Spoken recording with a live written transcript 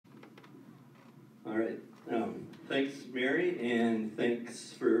All right. Thanks, Mary, and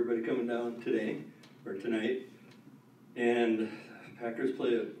thanks for everybody coming down today, or tonight. And Packers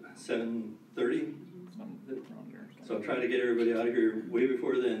play at 7:30. So I'll try to get everybody out of here way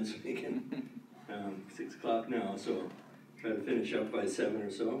before then, so we can, 6 o'clock now, so try to finish up by 7 or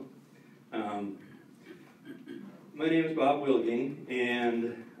so. My name is Bob Willging,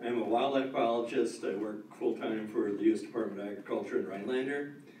 and I'm a wildlife biologist. I work full-time for the U.S. Department of Agriculture in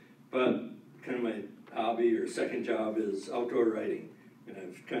Rhinelander, but kind of my hobby or second job is outdoor writing. And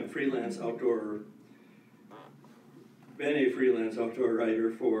I've kind of been a freelance outdoor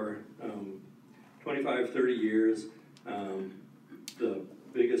writer for 25, 30 years. The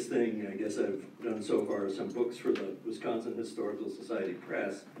biggest thing I guess I've done so far is some books for the Wisconsin Historical Society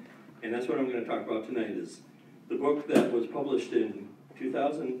Press. And that's what I'm going to talk about tonight, is the book that was published in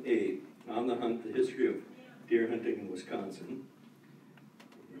 2008, On the Hunt, The History of Deer Hunting in Wisconsin.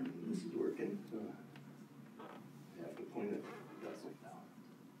 And this is working. I have to point it.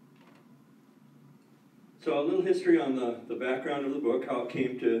 So a little history on the background of the book, how it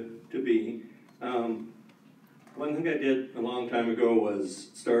came to be. One thing I did a long time ago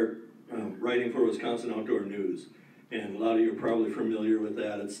was start writing for Wisconsin Outdoor News. And a lot of you are probably familiar with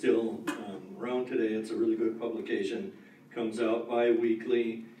that. It's still around today. It's a really good publication. Comes out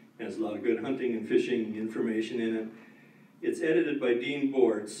bi-weekly, has a lot of good hunting and fishing information in it. It's edited by Dean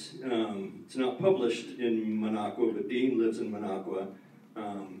Bortz. It's not published in Minocqua, but Dean lives in Minocqua.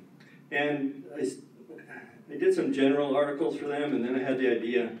 And I did some general articles for them, and then I had the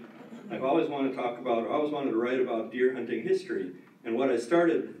idea, I've always wanted to write about deer hunting history. And what I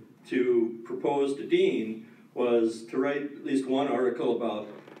started to propose to Dean was to write at least one article about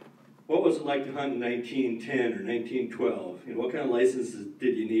what was it like to hunt in 1910 or 1912? You know, what kind of licenses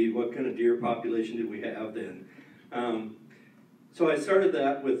did you need? What kind of deer population did we have then? So I started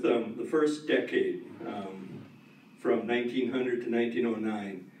that with the first decade, from 1900 to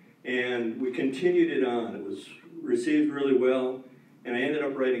 1909. And we continued it on. It was received really well. And I ended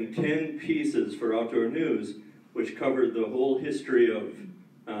up writing 10 pieces for Outdoor News, which covered the whole history of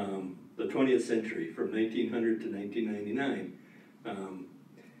the 20th century, from 1900 to 1999.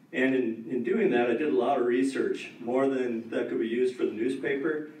 And in doing that, I did a lot of research, more than that could be used for the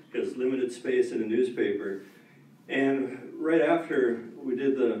newspaper, because limited space in a newspaper. And right after I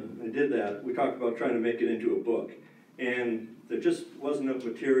did that, we talked about trying to make it into a book. And there just wasn't enough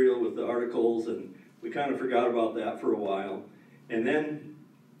material with the articles, and we kind of forgot about that for a while. And then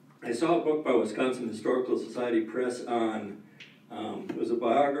I saw a book by Wisconsin Historical Society Press on, it was a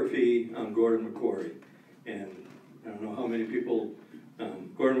biography on Gordon McCory. And I don't know how many people,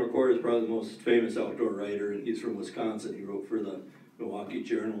 Gordon McCory is probably the most famous outdoor writer, and he's from Wisconsin. He wrote for the Milwaukee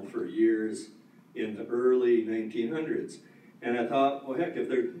Journal for years in the early 1900s. And I thought, well, heck, if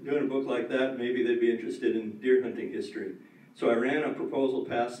they're doing a book like that, maybe they'd be interested in deer hunting history. So I ran a proposal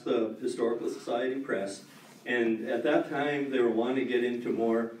past the Historical Society Press, and at that time they were wanting to get into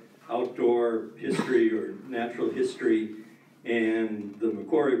more outdoor history or natural history, and the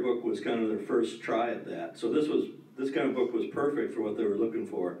McCory book was kind of their first try at that. So this kind of book was perfect for what they were looking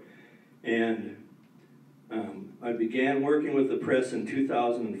for. And I began working with the press in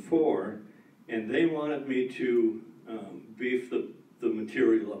 2004, and they wanted me to beef the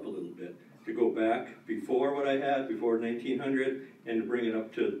material up a little bit, to go back before what I had, before 1900, and to bring it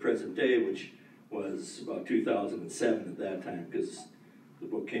up to the present day, which was about 2007 at that time, because the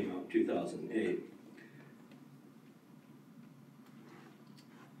book came out in 2008.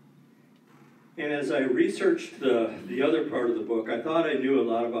 And as I researched the other part of the book, I thought I knew a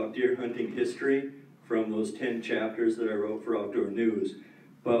lot about deer hunting history from those 10 chapters that I wrote for Outdoor News.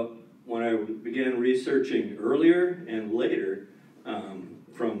 But when I began researching earlier and later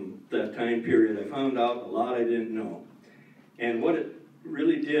from that time period, I found out a lot I didn't know. And what it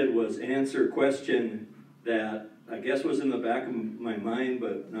really did was answer a question that I guess was in the back of my mind,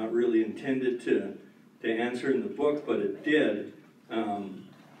 but not really intended to answer in the book, but it did.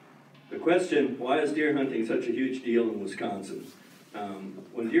 The question, why is deer hunting such a huge deal in Wisconsin?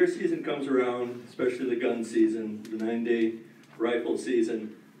 When deer season comes around, especially the gun season, the 9-day rifle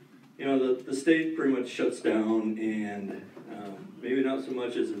season, you know, the state pretty much shuts down, and maybe not so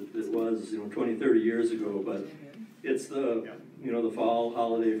much as it was, 20, 30 years ago, but it's the fall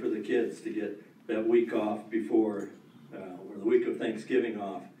holiday for the kids to get that week off before, or the week of Thanksgiving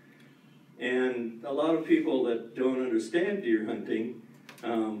off. And a lot of people that don't understand deer hunting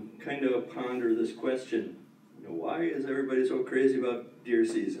kind of ponder this question, why is everybody so crazy about deer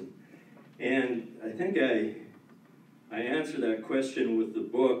season? And I think I answer that question with the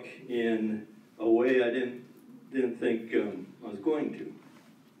book in a way I didn't think I was going to.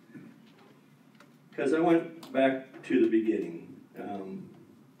 Because I went back to the beginning,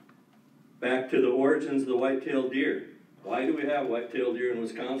 back to the origins of the white-tailed deer. Why do we have white-tailed deer in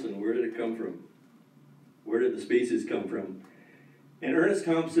Wisconsin? Where did it come from? Where did the species come from? And Ernest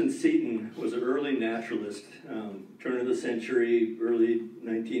Thompson Seton was an early naturalist, turn of the century, early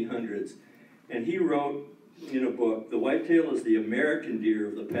 1900s. And he wrote in a book, "The whitetail is the American deer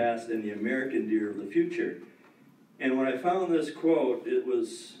of the past and the American deer of the future." And when I found this quote, it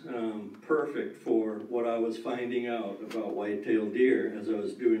was perfect for what I was finding out about white-tailed deer as I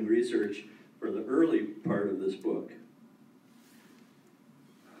was doing research for the early part of this book.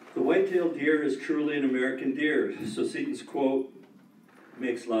 The white-tailed deer is truly an American deer. So Seton's quote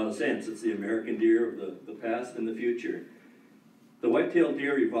makes a lot of sense. It's the American deer of the past and the future. The white-tailed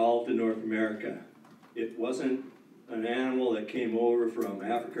deer evolved in North America. It wasn't an animal that came over from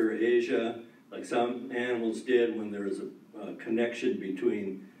Africa or Asia, like some animals did when there was a connection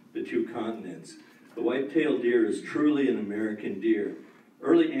between the two continents. The white-tailed deer is truly an American deer.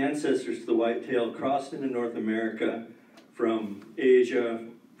 Early ancestors to the whitetail crossed into North America from Asia,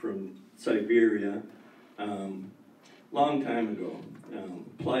 from Siberia, long time ago.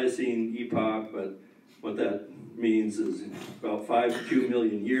 Pliocene epoch, but what that means is about 5 to 2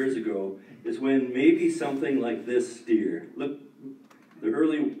 million years ago is when maybe something like this deer, look, the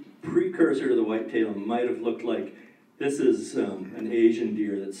early precursor to the whitetail might have looked like this is an Asian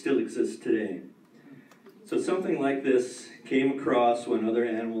deer that still exists today. So something like this came across when other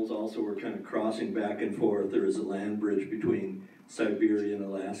animals also were kind of crossing back and forth. There was a land bridge between Siberia and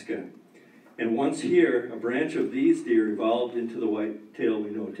Alaska. And once here, a branch of these deer evolved into the whitetail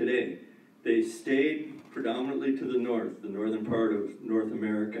we know today. They stayed predominantly to the north, the northern part of North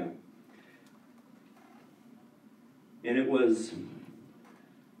America. And it was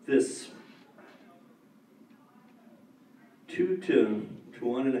this 2 to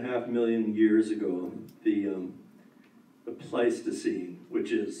 1.5 million years ago, the Pleistocene,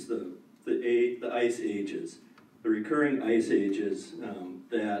 which is the ice ages, the recurring ice ages,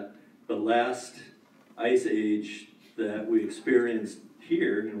 that the last ice age that we experienced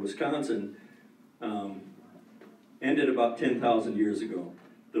here in Wisconsin ended about 10,000 years ago.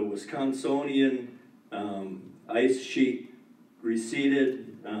 The Wisconsinian ice sheet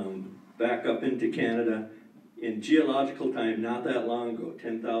receded back up into Canada in geological time not that long ago,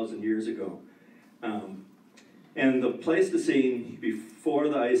 10,000 years ago. And the Pleistocene, before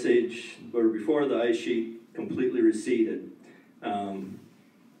the ice age, or before the ice sheet completely receded,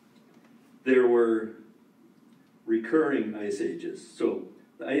 there were recurring ice ages. So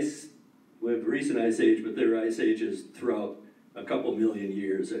the ice, we have a recent ice age, but there were ice ages throughout a couple million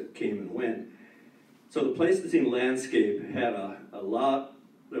years that came and went. So the Pleistocene landscape had a lot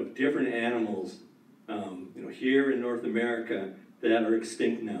of different animals, here in North America that are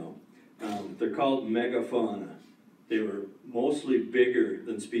extinct now. They're called megafauna. They were mostly bigger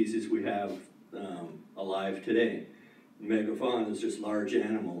than species we have alive today. Megafauna is just large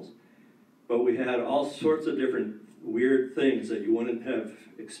animals. But we had all sorts of different weird things that you wouldn't have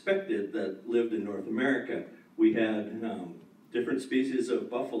expected that lived in North America. We had different species of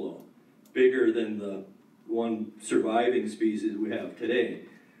buffalo, bigger than the one surviving species we have today.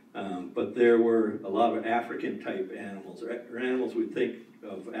 But there were a lot of African type animals, or animals we think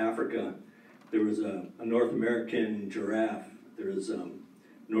of Africa. There was a North American giraffe, there was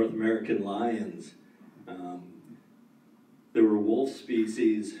North American lions, there were wolf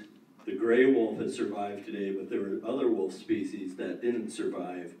species. The gray wolf has survived today, but there were other wolf species that didn't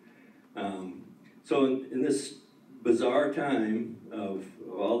survive. So in this bizarre time of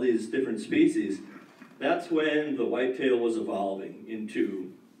all these different species, that's when the whitetail was evolving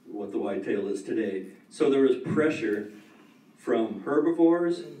into what the whitetail is today. So there was pressure from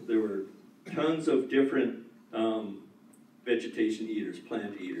herbivores. There were tons of different vegetation eaters,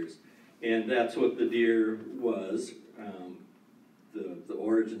 plant eaters. And that's what the deer was. The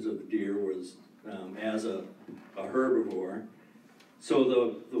origins of the deer was as a herbivore. So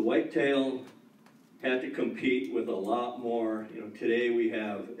the whitetail had to compete with a lot more. Today we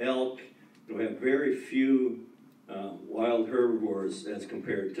have elk. We have very few wild herbivores as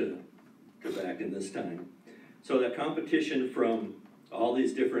compared to back in this time. So that competition from all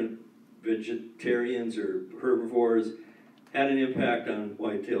these different vegetarians or herbivores had an impact on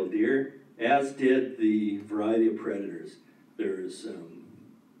white-tailed deer, as did the variety of predators. There's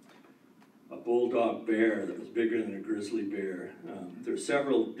a bulldog bear that was bigger than a grizzly bear. There's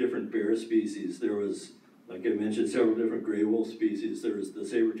several different bear species. There was, like I mentioned, several different gray wolf species. There was the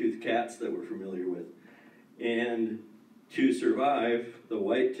saber-toothed cats that we're familiar with. And to survive, the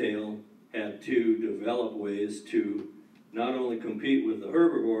whitetail had to develop ways to not only compete with the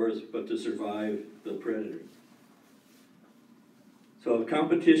herbivores, but to survive the predator. So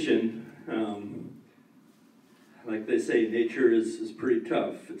competition, like they say, nature is pretty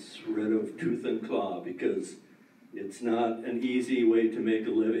tough. It's rid of tooth and claw because it's not an easy way to make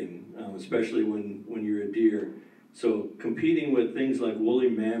a living, especially when you're a deer. So competing with things like woolly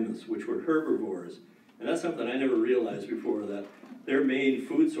mammoths, which were herbivores, and that's something I never realized before, that their main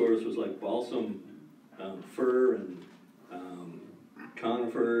food source was like balsam fir and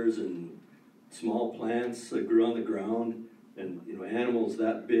conifers and small plants that grew on the ground, and animals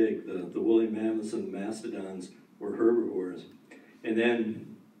that big, the woolly mammoths and the mastodons were herbivores. And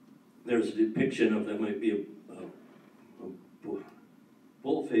then there's a depiction of, that might be a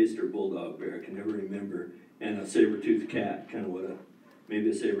bull-faced or bulldog bear, I can never remember, and a saber-toothed cat, kind of what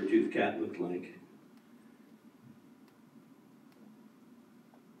maybe a saber-toothed cat looked like.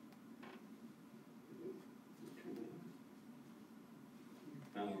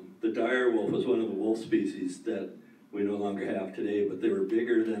 The dire wolf was one of the wolf species that we no longer have today, but they were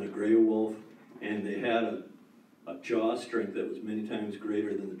bigger than a gray wolf, and they had a jaw strength that was many times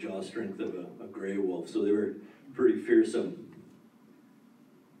greater than the jaw strength of a gray wolf, so they were pretty fearsome.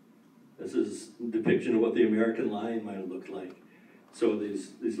 This is a depiction of what the American lion might have looked like. So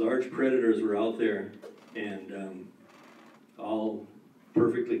these large predators were out there, and all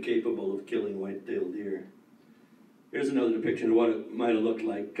perfectly capable of killing white-tailed deer. Here's another depiction of what it might have looked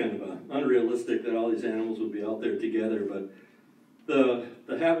like, kind of unrealistic that all these animals would be out there together, but the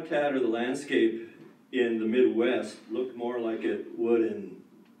habitat or the landscape in the Midwest looked more like it would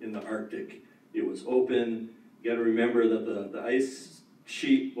in the Arctic. It was open. You got to remember that the ice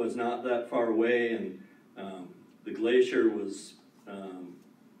sheet was not that far away, and the glacier was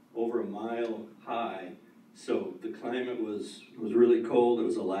over a mile high, so the climate was really cold. It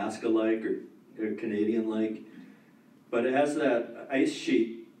was Alaska-like or Canadian-like. But as that ice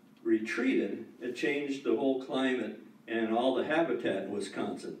sheet retreated, it changed the whole climate and all the habitat in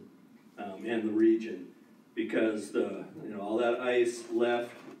Wisconsin and the region, because all that ice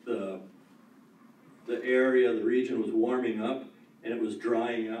left the area, the region was warming up, and it was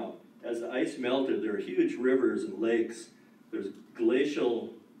drying out. As the ice melted, there were huge rivers and lakes. There's a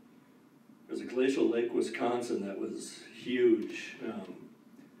glacial Lake Wisconsin that was huge,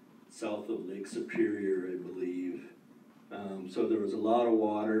 south of Lake Superior, I believe. So there was a lot of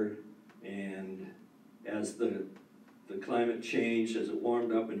water, and as the climate changed, as it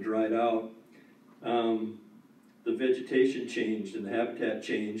warmed up and dried out, the vegetation changed and the habitat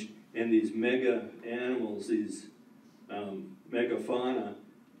changed, and these mega animals, these megafauna,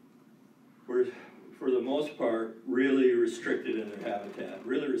 were, for the most part, really restricted in their habitat,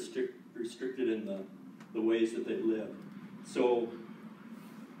 really restricted in the ways that they lived. So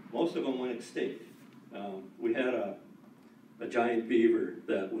most of them went extinct. We had a giant beaver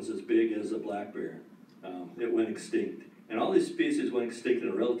that was as big as a black bear. It went extinct. And all these species went extinct in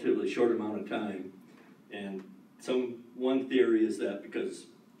a relatively short amount of time. And one theory is that because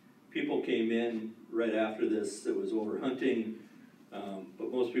people came in right after this, it was overhunting,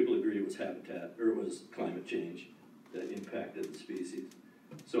 but most people agree it was habitat, or it was climate change that impacted the species.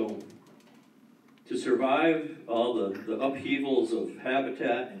 So to survive all the upheavals of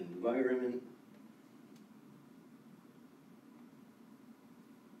habitat and environment,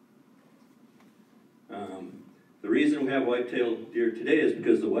 the reason we have white-tailed deer today is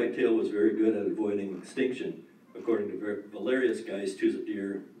because the whitetail was very good at avoiding extinction, according to Valerius Geist, who's a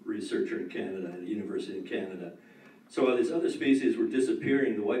deer researcher in Canada, at a university in Canada. So while these other species were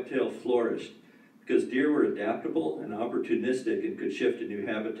disappearing, the whitetail flourished because deer were adaptable and opportunistic and could shift to new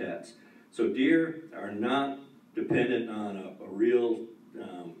habitats. So deer are not dependent on a real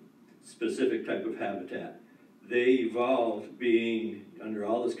specific type of habitat. They evolved being, under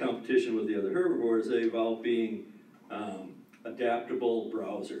all this competition with the other herbivores, they evolved being adaptable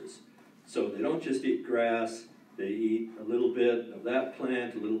browsers. So they don't just eat grass, they eat a little bit of that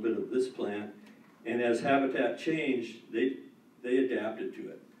plant, a little bit of this plant, and as habitat changed, they adapted to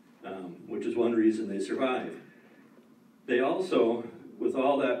it, which is one reason they survived. They also, with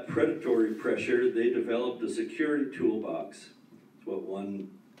all that predatory pressure, they developed a security toolbox. That's what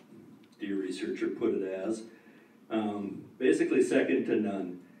one deer researcher put it as. Basically second to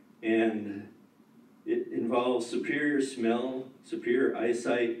none. And it involves superior smell, superior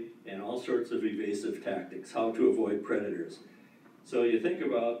eyesight, and all sorts of evasive tactics, how to avoid predators. So you think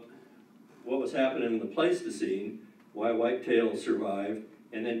about what was happening in the Pleistocene, why whitetails survived,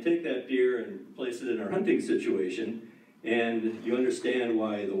 and then take that deer and place it in our hunting situation, and you understand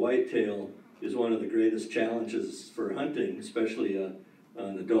why the whitetail is one of the greatest challenges for hunting, especially an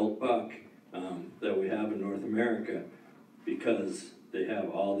adult buck that we have in North America. because they have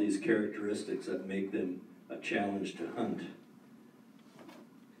all these characteristics that make them a challenge to hunt.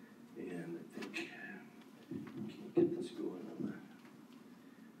 And I think, can't get this going on that.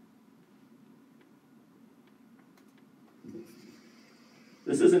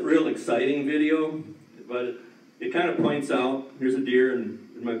 This isn't real exciting video, but it kind of points out, here's a deer in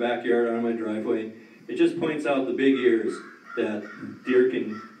my backyard on my driveway. It just points out the big ears that deer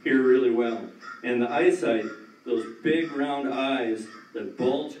can hear really well. And the eyesight, those big round eyes that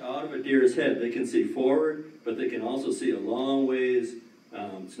bulge out of a deer's head, they can see forward, but they can also see a long ways.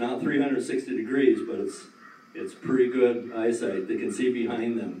 It's not 360 degrees, but it's pretty good eyesight. They can see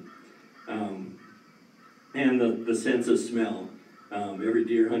behind them. And the sense of smell. Every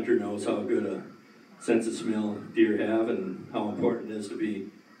deer hunter knows how good a sense of smell deer have and how important it is to be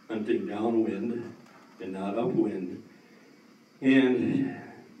hunting downwind and not upwind. And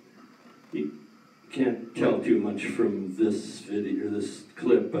you can't tell too much from this video or this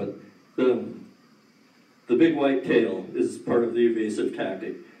clip, but the big white tail is part of the evasive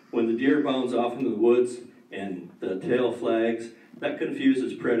tactic. When the deer bounds off into the woods and the tail flags, that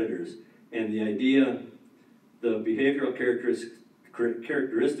confuses predators. And the idea, the behavioral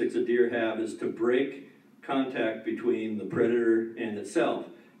characteristics a deer have is to break contact between the predator and itself.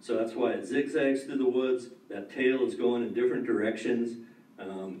 So that's why it zigzags through the woods. That tail is going in different directions.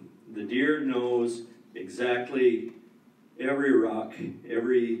 The deer knows exactly every rock,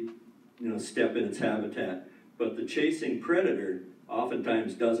 every step in its habitat. But the chasing predator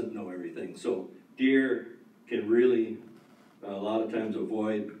oftentimes doesn't know everything. So deer can really a lot of times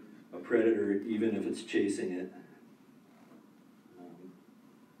avoid a predator even if it's chasing it.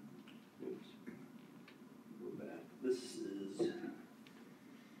 Oops. Go back. This is.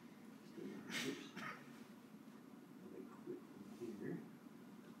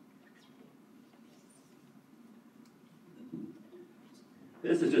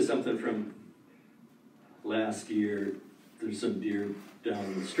 This is just something from last year. There's some deer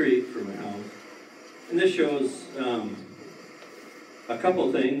down the street from my house. And this shows a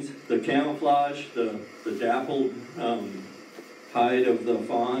couple things. The camouflage, the dappled hide of the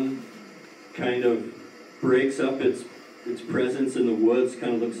fawn kind of breaks up its presence in the woods,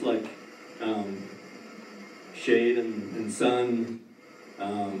 kind of looks like shade and sun,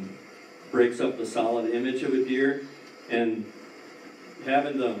 breaks up the solid image of a deer. And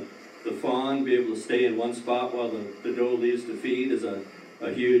having the fawn be able to stay in one spot while the doe leaves to feed is a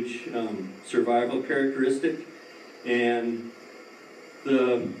huge survival characteristic. And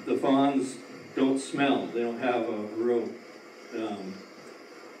the fawns don't smell. They don't have a real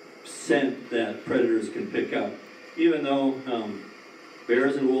scent that predators can pick up. Even though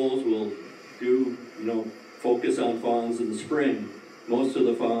bears and wolves will do, focus on fawns in the spring, most of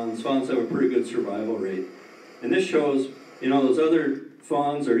the fawns have a pretty good survival rate. And this shows, those other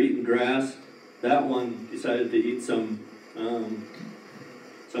fawns are eating grass. That one decided to eat some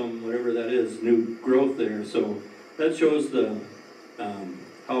whatever that is, new growth there. So that shows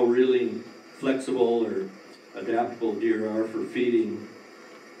how really flexible or adaptable deer are for feeding.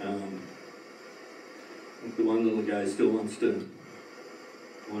 I think the one little guy still wants to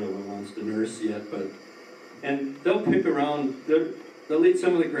nurse yet, and they'll pick around. They'll eat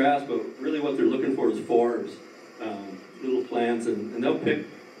some of the grass, but really what they're looking for is forbs. Little plants, and they'll pick,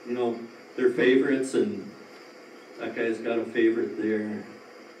 their favorites, and that guy's got a favorite there.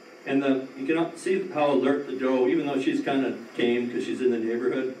 And you can see how alert the doe, even though she's kind of tame because she's in the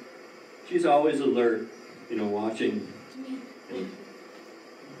neighborhood, she's always alert, watching. And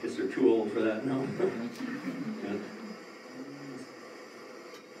I guess they're too old for that now.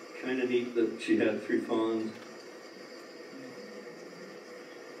 Kind of neat that she had 3 fawns.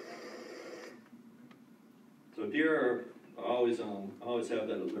 So deer are always have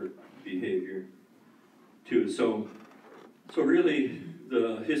that alert behavior too. So really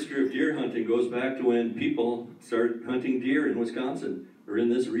the history of deer hunting goes back to when people started hunting deer in Wisconsin or in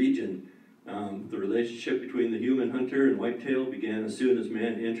this region. The relationship between the human hunter and whitetail began as soon as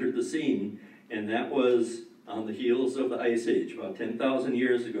man entered the scene, and that was on the heels of the Ice Age, about 10,000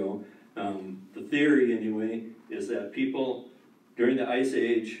 years ago. The theory, anyway, is that people during the Ice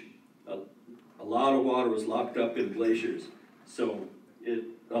Age, a lot of water was locked up in glaciers, so it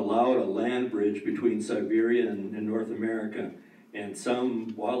allowed a land bridge between Siberia and North America. And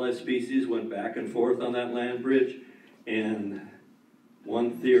some wildlife species went back and forth on that land bridge. And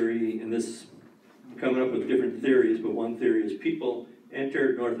one theory, and this coming up with different theories, but one theory is people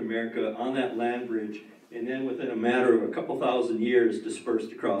entered North America on that land bridge, and then within a matter of a couple thousand years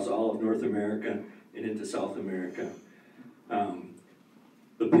dispersed across all of North America and into South America.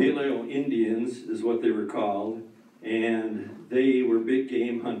 The Paleo Indians is what they were called, And they were big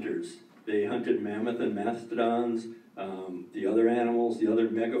game hunters. They hunted mammoth and mastodons, the other animals, the other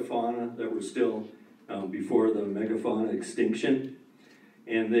megafauna that were still before the megafauna extinction.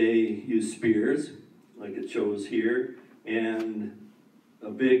 And they used spears, like it shows here, and a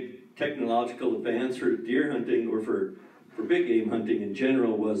big technological advance for deer hunting, or for big game hunting in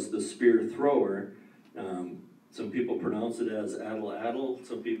general, was the spear thrower. Some people pronounce it as atl-atl,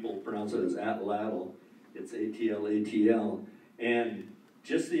 some people pronounce it as atl-atl. It's A-T-L-A-T-L. And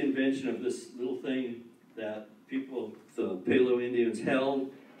just the invention of this little thing that people, the Paleo Indians, held,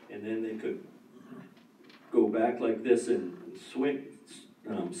 and then they could go back like this and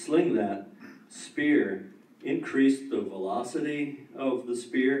sling that spear, increased the velocity of the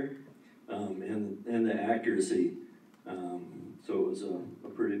spear and the accuracy. So it was a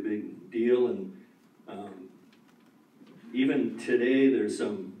pretty big deal. And even today, there's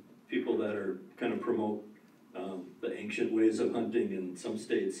some people that are kind of promote the ancient ways of hunting, and some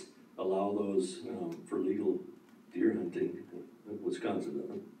states allow those for legal deer hunting. Wisconsin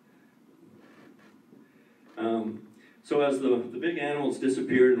doesn't. So as the big animals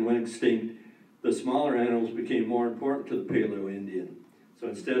disappeared and went extinct, the smaller animals became more important to the Paleo Indian. So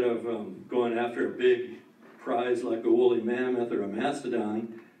instead of going after a big prize like a woolly mammoth or a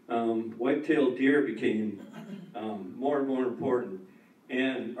mastodon, white-tailed deer became more and more important.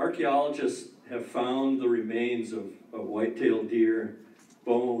 And archaeologists have found the remains of white-tailed deer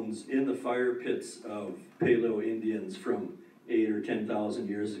bones in the fire pits of Paleo Indians from 8,000 or 10,000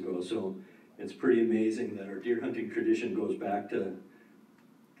 years ago. So it's pretty amazing that our deer hunting tradition goes back to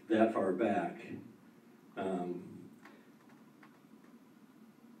that far back.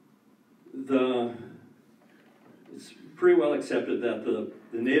 It's pretty well accepted that the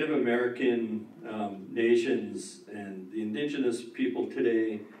Native American nations and the indigenous people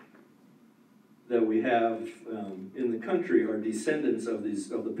today that we have in the country are descendants of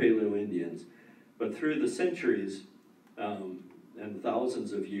the Paleo Indians. But through the centuries and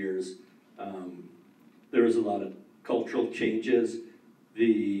thousands of years, there was a lot of cultural changes.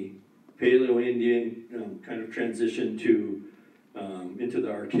 The Paleo Indian kind of transitioned to into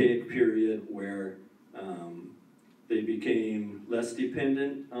the Archaic period, where they became less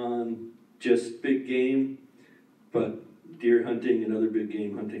dependent on just big game, but deer hunting and other big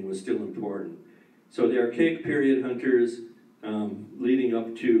game hunting was still important. So the Archaic period hunters, leading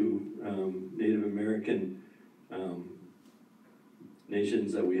up to Native American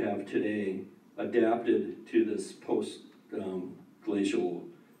nations that we have today, adapted to this post-glacial,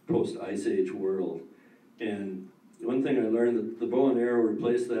 post-ice age world. And one thing I learned, that the bow and arrow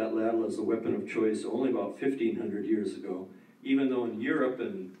replaced the atlatl as the weapon of choice only about 1,500 years ago, even though in Europe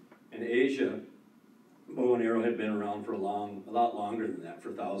and Asia, bow and arrow had been around for a lot longer than that,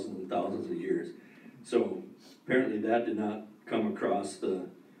 for thousands and thousands of years. So apparently that did not come across the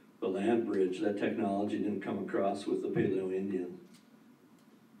land bridge. That technology didn't come across with the Paleo Indian.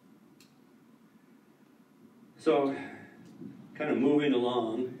 So, kind of moving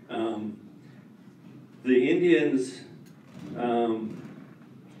along, the Indian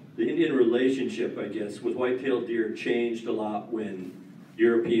relationship, I guess, with white-tailed deer changed a lot when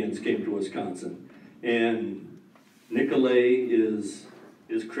Europeans came to Wisconsin. And Nicolay is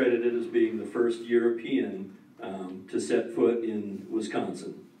credited as being the first European to set foot in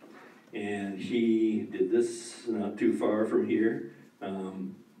Wisconsin. And he did this not too far from here,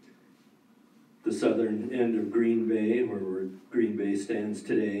 the southern end of Green Bay, where Green Bay stands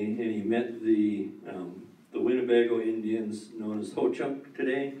today, and he met the Winnebago Indians, known as Ho-Chunk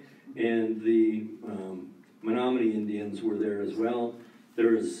today, and the Menominee Indians were there as well.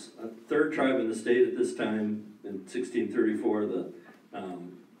 There was a third tribe in the state at this time, in 1634, the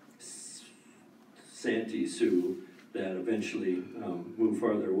Santee Sioux, that eventually moved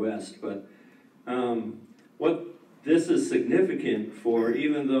farther west. But what this is significant for,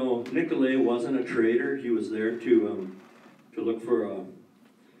 even though Nicolay wasn't a trader, he was there to look for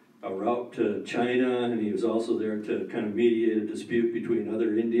a route to China, and he was also there to kind of mediate a dispute between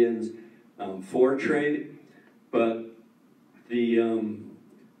other Indians for trade. But the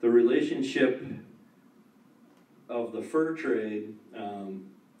relationship of the fur trade,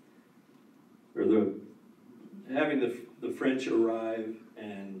 or having the French arrive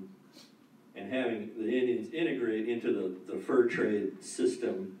and having the Indians integrate into the fur trade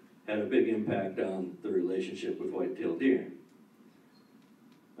system, had a big impact on the relationship with white-tailed deer.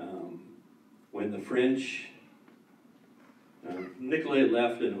 When the French, Nicolay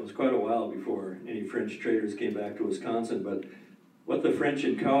left, and it was quite a while before any French traders came back to Wisconsin, but what the French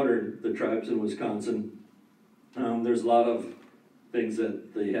encountered, the tribes in Wisconsin, there's a lot of things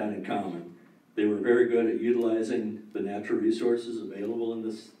that they had in common. They were very good at utilizing the natural resources available in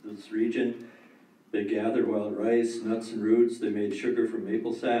this region. They gathered wild rice, nuts, and roots. They made sugar from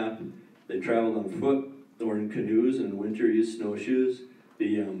maple sap. They traveled on foot or in canoes, and in winter used snowshoes.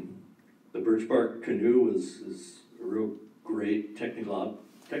 The birch bark canoe is a real great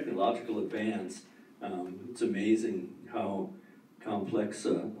technological advance. It's amazing how complex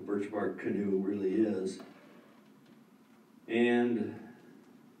a birch bark canoe really is. And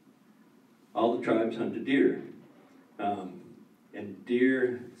all the tribes hunted deer. And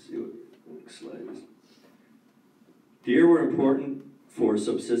deer, let's see what the next slide is. Deer were important for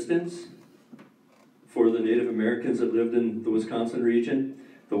subsistence for the Native Americans that lived in the Wisconsin region.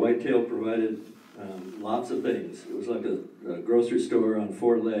 The whitetail provided lots of things. It was like a grocery store on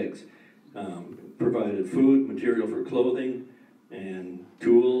 4 legs. Provided food, material for clothing, and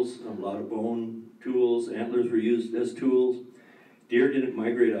tools, a lot of bone tools. Antlers were used as tools. Deer didn't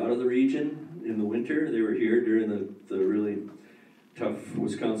migrate out of the region in the winter. They were here during the really tough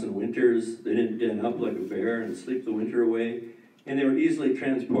Wisconsin winters. They didn't den up like a bear and sleep the winter away. And they were easily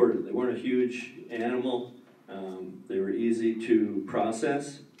transported. They weren't a huge animal. They were easy to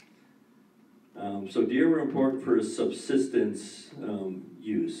process. So deer were important for subsistence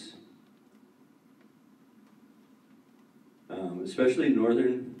use. Especially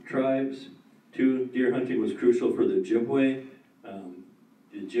northern tribes, too. Deer hunting was crucial for the Ojibwe.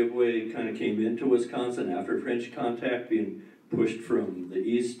 The Ojibwe kind of came into Wisconsin after French contact, being pushed from the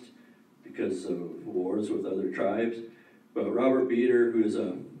east because of wars with other tribes. But Robert Beater, who is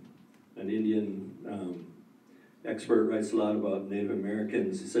an Indian expert, writes a lot about Native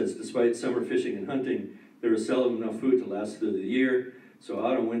Americans. He says, despite summer fishing and hunting, there was seldom enough food to last through the year, so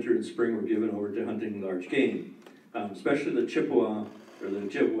autumn, winter, and spring were given over to hunting large game. Especially the Chippewa, or the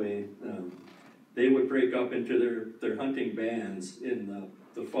Ojibwe, they would break up into their hunting bands in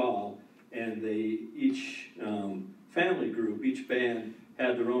the fall, and each family group, each band,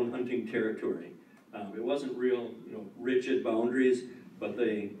 had their own hunting territory. It wasn't real, rigid boundaries, but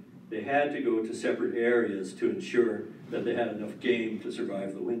they had to go to separate areas to ensure that they had enough game to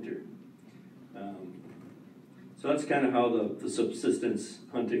survive the winter. So that's kind of how the subsistence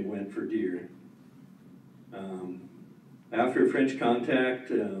hunting went for deer. After French contact,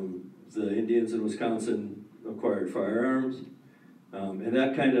 the Indians in Wisconsin acquired firearms, and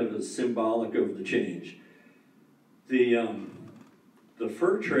that kind of is symbolic of the change. The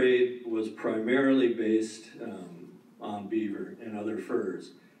fur trade was primarily based on beaver and other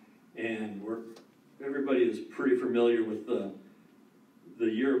furs, and everybody is pretty familiar with the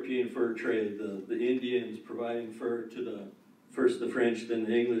European fur trade, the Indians providing fur to first the French, then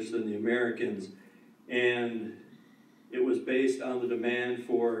the English, then the Americans, and it was based on the demand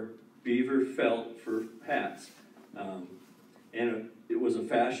for beaver felt for hats. And it was a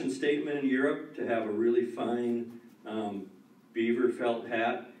fashion statement in Europe to have a really fine beaver felt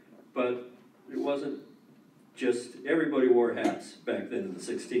hat, but it wasn't just, everybody wore hats back then in the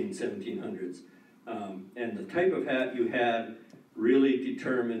 1700s. And the type of hat you had really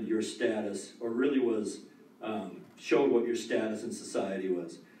determined your status, or really was, showed what your status in society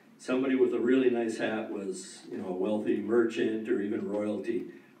was. Somebody with a really nice hat was, a wealthy merchant or even royalty.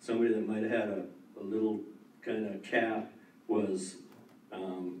 Somebody that might have had a little kind of cap was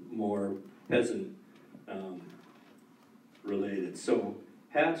more peasant related. So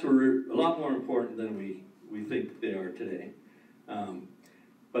hats were a lot more important than we think they are today.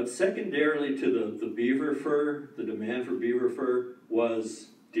 But secondarily to the beaver fur, the demand for beaver fur was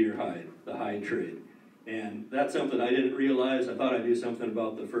deer hide, the hide trade. And that's something I didn't realize. I thought I knew something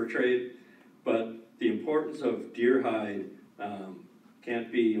about the fur trade, but the importance of deer hide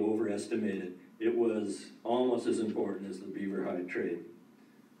can't be overestimated. It was almost as important as the beaver hide trade.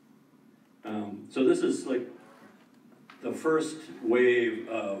 So this is like the first wave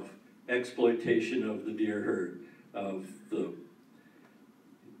of exploitation of the deer herd,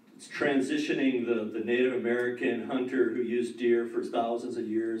 it's transitioning the Native American hunter who used deer for thousands of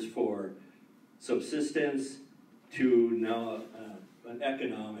years for subsistence to now an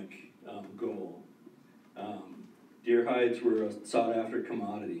economic goal. Deer hides were a sought-after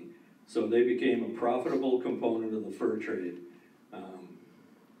commodity, so they became a profitable component of the fur trade.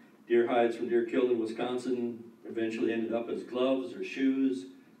 Deer hides from deer killed in Wisconsin eventually ended up as gloves or shoes.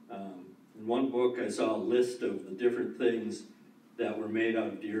 In one book, I saw a list of the different things that were made out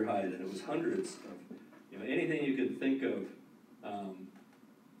of deer hide, and it was hundreds of, anything you can think of.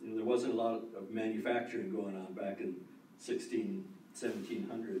 There wasn't a lot of manufacturing going on back in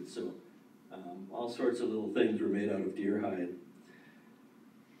 1700s, so all sorts of little things were made out of deer hide.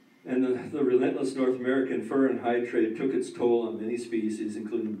 And the relentless North American fur and hide trade took its toll on many species,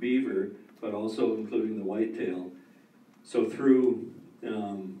 including beaver, but also including the whitetail. So through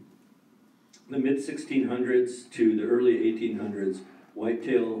the mid-1600s to the early 1800s,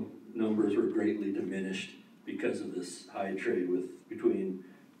 whitetail numbers were greatly diminished because of this high trade between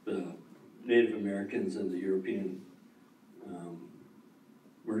the Native Americans and the European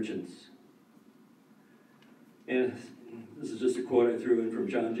merchants. And this is just a quote I threw in from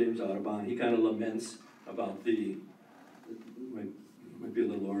John James Audubon. He kind of laments about might be a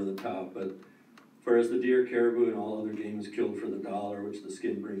little over the top, but for as the deer, caribou, and all other game is killed for the dollar which the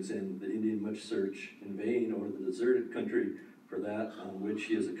skin brings in, the Indian much search in vain over the deserted country for that on which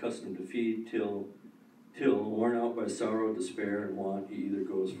he is accustomed to feed, till, worn out by sorrow, despair, and want, he either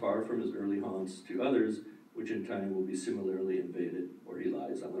goes far from his early haunts to others, which in time will be similarly invaded, or he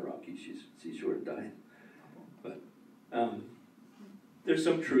lies on the rocky seashore dying. But there's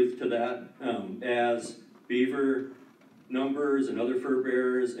some truth to that. As beaver numbers and other fur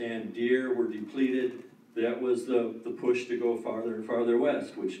bearers and deer were depleted, that was the push to go farther and farther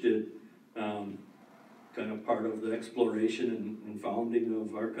west, which did kind of part of the exploration and founding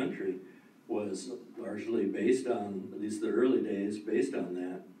of our country was largely based on, at least the early days, based on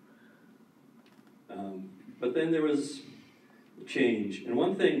that. But then there was a change. And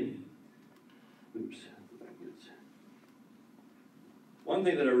one thing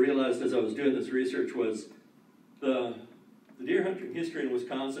that I realized as I was doing this research was the deer hunting history in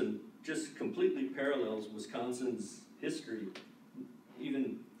Wisconsin just completely parallels Wisconsin's history,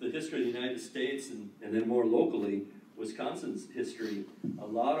 even the history of the United States, and then more locally, Wisconsin's history. A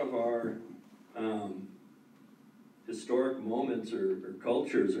lot of our historic moments or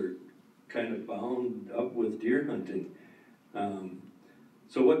cultures are kind of bound up with deer hunting.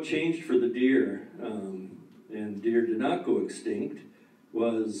 So what changed for the deer, and deer did not go extinct,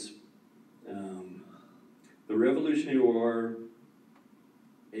 was the Revolutionary War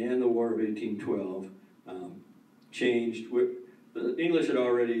and the War of 1812 changed. The English had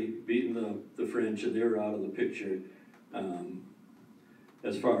already beaten the French, and they were out of the picture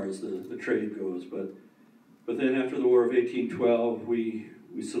as far as the trade goes. But then after the War of 1812, we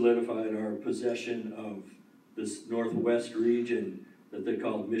solidified our possession of this northwest region that they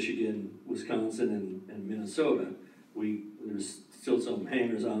called Michigan, Wisconsin, and Minnesota. There's still some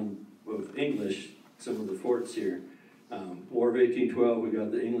hangers on of English, some of the forts here. War of 1812, we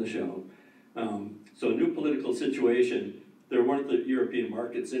got the English out. So a new political situation. There weren't the European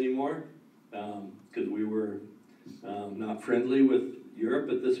markets anymore because we were not friendly with Europe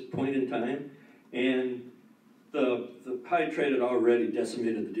at this point in time. And the high trade had already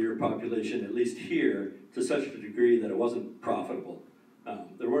decimated the deer population, at least here, to such a degree that it wasn't profitable.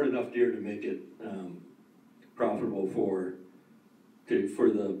 There weren't enough deer to make it profitable for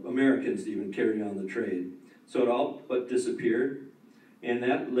the Americans to even carry on the trade. So it all but disappeared, and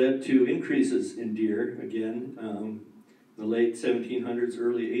that led to increases in deer, again, the late 1700s,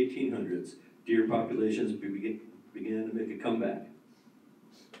 early 1800s. Deer populations began to make a comeback.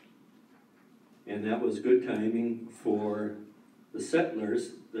 And that was good timing for the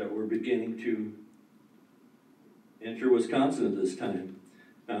settlers that were beginning to enter Wisconsin at this time.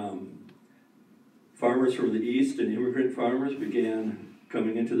 Farmers from the east and immigrant farmers began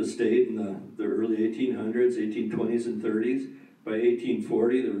coming into the state in the early 1800s, 1820s and 30s. By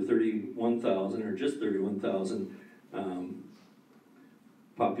 1840, there were 31,000, or just 31,000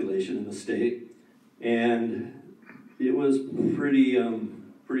 population in the state. And it was pretty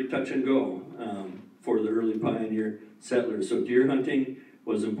touch and go for the early pioneer settlers. So deer hunting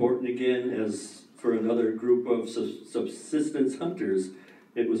was important again, as for another group of subsistence hunters.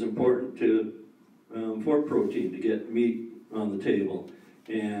 It was important for protein, to get meat on the table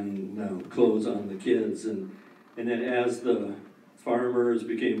and clothes on the kids. And then as the farmers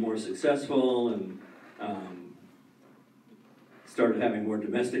became more successful and started having more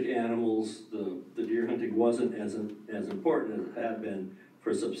domestic animals, the deer hunting wasn't as important as it had been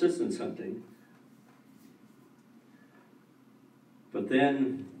for subsistence hunting. But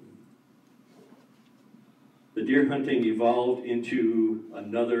then the deer hunting evolved into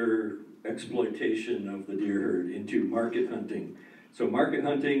another exploitation of the deer herd, into market hunting. So market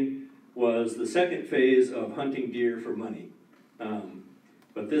hunting was the second phase of hunting deer for money.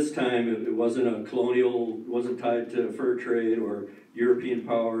 But this time it wasn't a colonial, it wasn't tied to fur trade or European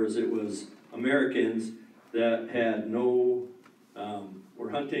powers. It was Americans that had were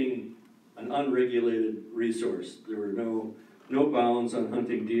hunting an unregulated resource. There were no bounds on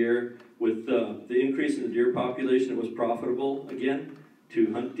hunting deer. With the increase in the deer population, it was profitable again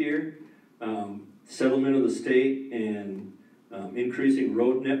to hunt deer. Settlement of the state and increasing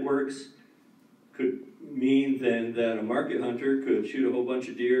road networks could mean then that a market hunter could shoot a whole bunch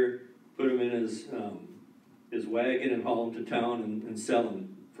of deer, put them in his wagon and haul them to town and sell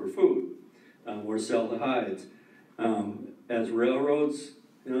them for food, or sell the hides. As railroads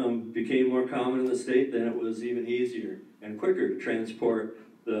became more common in the state, then it was even easier and quicker to transport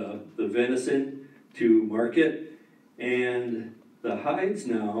the venison to market. And the hides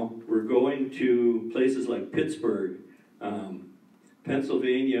now were going to places like Pittsburgh.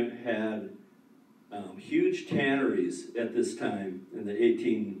 Pennsylvania had huge tanneries at this time in the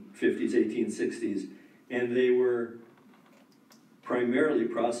 1850s, 1860s, and they were primarily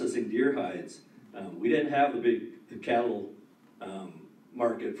processing deer hides. We didn't have the cattle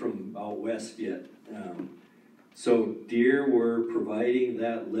market from out west yet. So deer were providing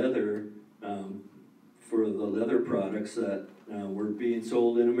that leather for the leather products that were being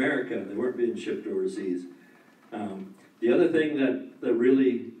sold in America. They weren't being shipped overseas. The other thing that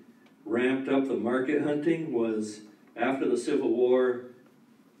really ramped up the market hunting was after the Civil War,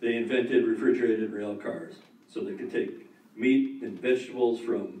 they invented refrigerated rail cars. So they could take meat and vegetables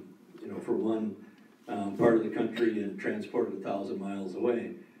from, for one part of the country and transport it 1,000 miles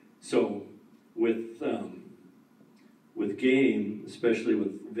away. So with game, especially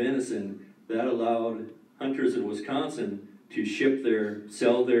with venison, that allowed hunters in Wisconsin to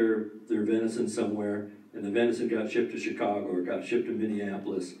sell their venison somewhere, and the venison got shipped to Chicago or got shipped to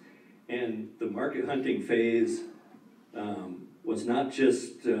Minneapolis. And the market hunting phase was not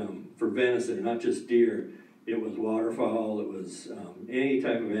just for venison, not just deer. It was waterfowl, it was any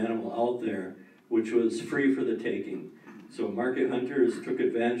type of animal out there which was free for the taking. So market hunters took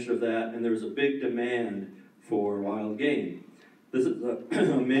advantage of that, and there was a big demand for wild game. This is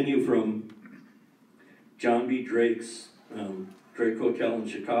a menu from John B. Drake's Drake Hotel in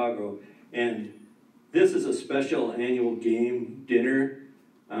Chicago, and this is a special annual game dinner,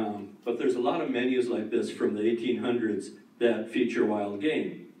 but there's a lot of menus like this from the 1800s that feature wild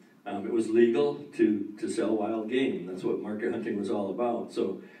game. It was legal to sell wild game. That's what market hunting was all about.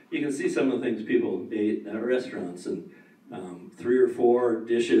 So you can see some of the things people ate at restaurants, and 3 or 4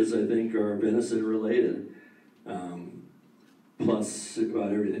 dishes, I think, are venison related, plus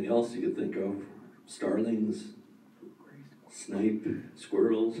about everything else you could think of. Starlings, snipe,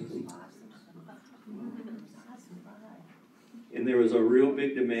 squirrels. And there was a real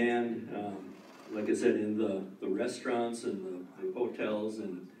big demand, like I said, in the restaurants and the hotels,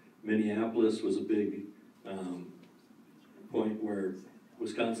 and Minneapolis was a big point where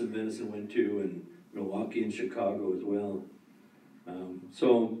Wisconsin venison went to, and Milwaukee and Chicago as well.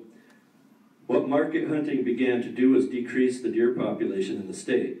 So what market hunting began to do was decrease the deer population in the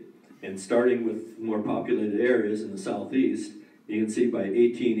state. And starting with more populated areas in the southeast, you can see by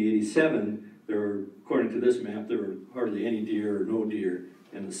 1887, there were, according to this map, there were hardly any deer or no deer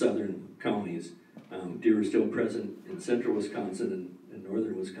in the southern counties. Deer were still present in central Wisconsin and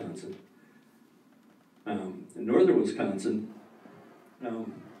northern Wisconsin. In northern Wisconsin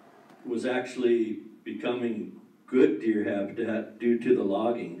was actually becoming good deer habitat due to the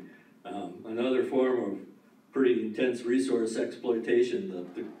logging. Another form of pretty intense resource exploitation,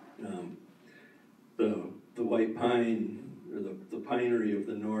 the white pine, or the pinery of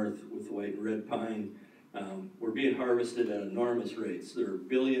the north with white and red pine, were being harvested at enormous rates. There are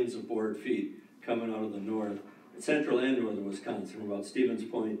billions of board feet coming out of the north, central and northern Wisconsin, about Stevens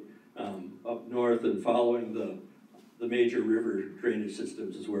Point up north, and following the major river drainage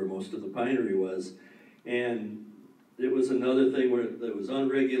systems is where most of the pinery was. And it was another thing where that was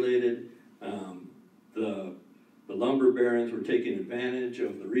unregulated. The lumber barons were taking advantage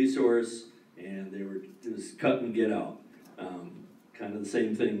of the resource, and it was cut and get out. Kind of the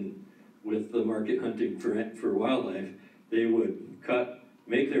same thing with the market hunting for wildlife. They would cut,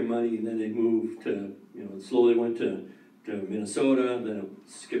 make their money, and then they'd move to, it slowly went to Minnesota, then it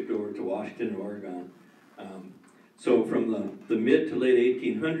skipped over to Washington and Oregon. So from the mid to late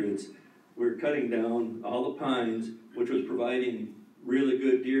 1800s, we're cutting down all the pines, which was providing really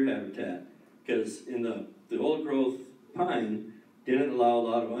good deer habitat, because in the old growth pine didn't allow a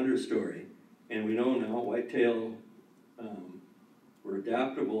lot of understory. And we know now whitetail were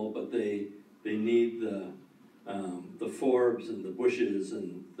adaptable, but they need the forbs and the bushes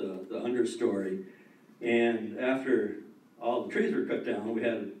and the understory. And after all the trees were cut down, we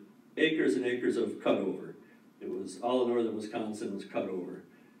had acres and acres of cutover. It was all of northern Wisconsin was cut over.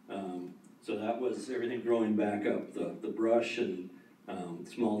 So that was everything growing back up, the brush and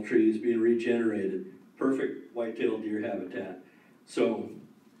small trees being regenerated, perfect whitetail deer habitat. So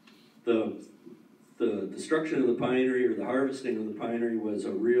the destruction of the pinery, or the harvesting of the pinery, was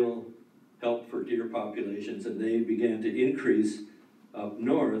a real help for deer populations, and they began to increase up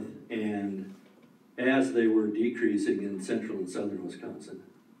north, and as they were decreasing in central and southern Wisconsin.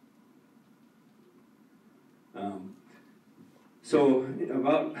 So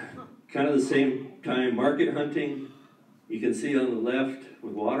about kind of the same time, market hunting, you can see on the left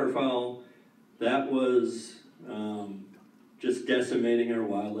with waterfowl, that was just decimating our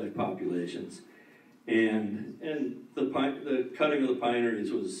wildlife populations. And the cutting of the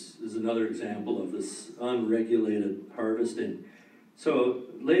pineries is another example of this unregulated harvesting. So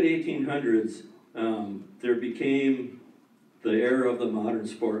late 1800s, there became the era of the modern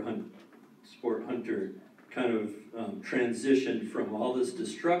sport hunter kind of transitioned from all this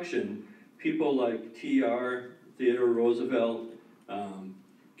destruction. People like T.R., Theodore Roosevelt,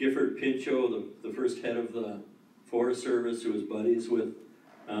 Gifford Pinchot, the first head of the Forest Service, who was buddies with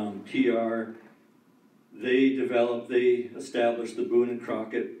T.R., they established the Boone and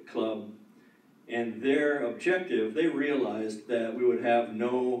Crockett Club, and their objective, they realized that we would have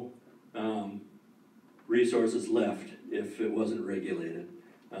no resources left if it wasn't regulated.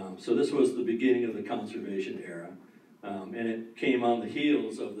 So this was the beginning of the conservation era, and it came on the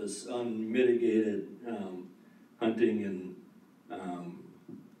heels of this unmitigated hunting, and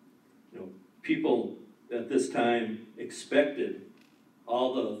people at this time expected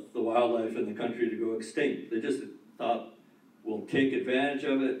all the wildlife in the country to go extinct. They just thought, we'll take advantage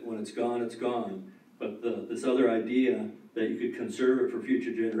of it. When it's gone, it's gone. But this other idea that you could conserve it for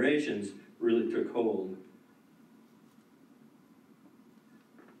future generations really took hold.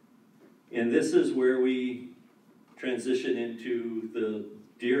 And this is where we transition into the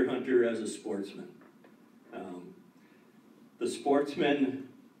deer hunter as a sportsman. The sportsman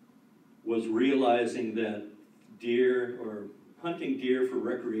was realizing that deer, or hunting deer for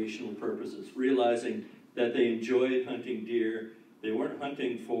recreational purposes, realizing that they enjoyed hunting deer. They weren't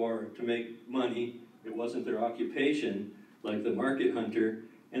hunting to make money. It wasn't their occupation like the market hunter,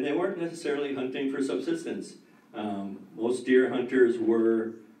 and they weren't necessarily hunting for subsistence. Most deer hunters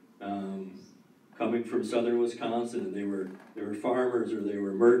were coming from southern Wisconsin, and they were farmers or they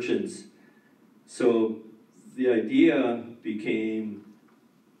were merchants. So the idea became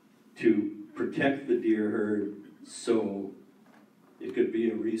to protect the deer herd so it could be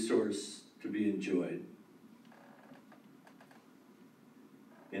a resource to be enjoyed.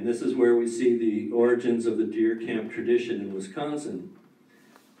 And this is where we see the origins of the deer camp tradition in Wisconsin.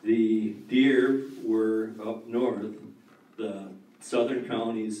 The deer were up north. The southern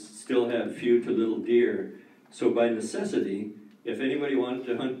counties still had few to little deer. So by necessity, if anybody wanted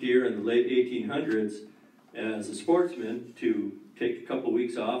to hunt deer in the late 1800s as a sportsman to take a couple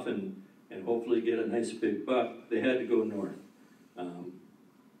weeks off and hopefully get a nice big buck, they had to go north.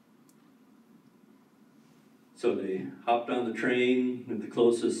 So they hopped on the train at the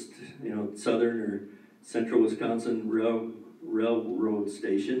closest, southern or central Wisconsin railroad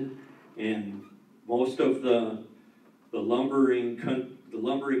station, and most of the lumbering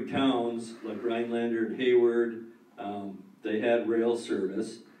towns like Rhinelander and Hayward, they had rail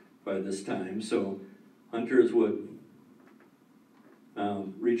service by this time. So hunters would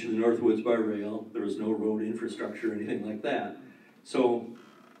reach the North Woods by rail. There was no road infrastructure or anything like that. So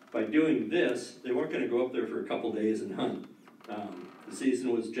by doing this, they weren't going to go up there for a couple days and hunt. The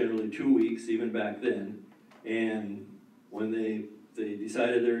season was generally 2 weeks, even back then. And when they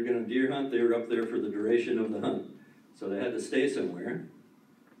decided they were going to deer hunt, they were up there for the duration of the hunt. So they had to stay somewhere.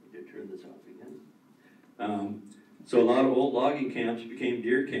 I did turn this off again. So a lot of old logging camps became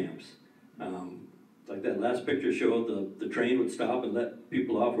deer camps. Like that last picture showed, the train would stop and let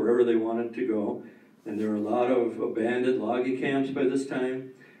people off wherever they wanted to go. And there were a lot of abandoned logging camps by this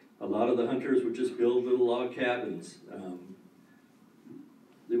time. A lot of the hunters would just build little log cabins.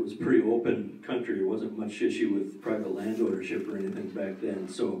 It was pretty open country. There wasn't much issue with private land ownership or anything back then.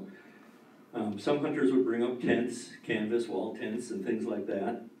 So some hunters would bring up tents, canvas wall tents and things like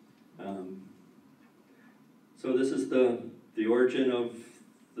that. So this is the origin of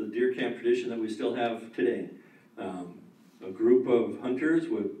the deer camp tradition that we still have today. A group of hunters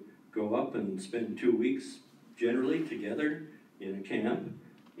would go up and spend 2 weeks generally together in a camp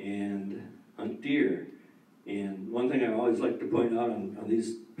and hunt deer. And one thing I always like to point out on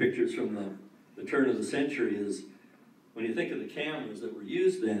these pictures from the turn of the century is when you think of the cameras that were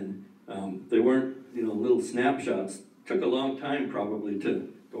used then, they weren't little snapshots. It took a long time probably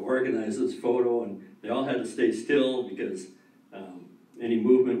to organize this photo, and they all had to stay still because any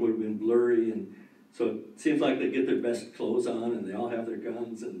movement would have been blurry. And so it seems like they get their best clothes on and they all have their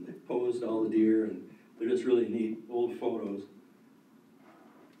guns and they posed all the deer, and they're just really neat old photos.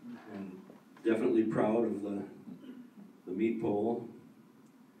 And definitely proud of the meat pole.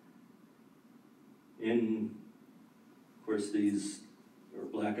 And of course these are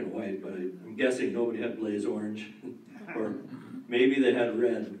black and white, but I'm guessing nobody had blaze orange, or maybe they had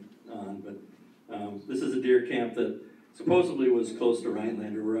red on. But this is a deer camp that supposedly was close to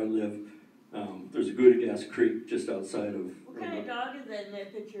Rhinelander where I live. There's a Goudagas Creek just outside of... What kind of dog is that in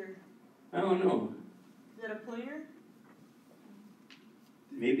that picture? I don't know. Is that a pointer?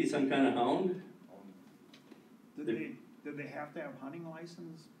 Maybe some kind of hound? Did they have to have hunting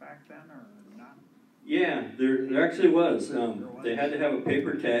license back then or not? Yeah, there actually was. They had to have a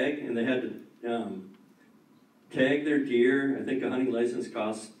paper tag, and they had to tag their deer. I think a hunting license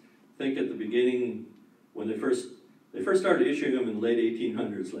cost, I think at the beginning, when they first started issuing them in the late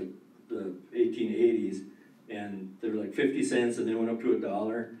 1800s, like the 1880s, and they were like 50 cents, and they went up to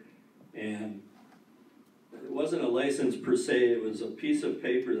 $1. And it wasn't a license per se, it was a piece of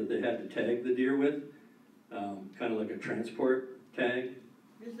paper that they had to tag the deer with, kind of like a transport tag.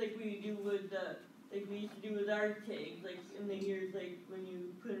 Just like we do with, like we used to do with our tags, like in the years, like when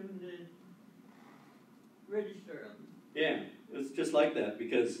you put them to register them. Yeah, it's just like that,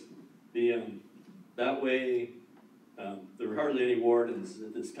 because the that way there were hardly any wardens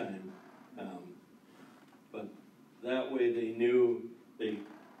at this time, but that way they knew that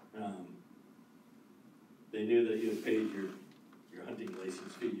you had paid your hunting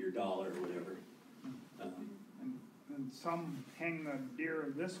license fee, your $1 or whatever. And some hang the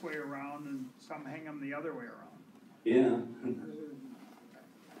deer this way around and some hang them the other way around. Yeah.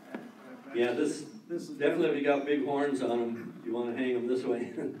 Yeah, this is definitely, if you got big horns on them, you want to hang them this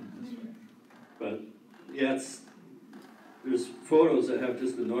way. But yeah, there's photos that have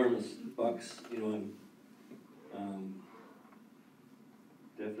just enormous bucks, you know, and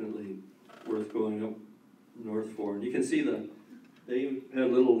definitely worth going up north for. And you can see they had a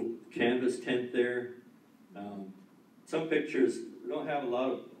little canvas tent there. Some pictures, we don't have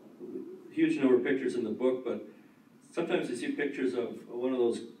a huge number of pictures in the book, but sometimes you see pictures of one of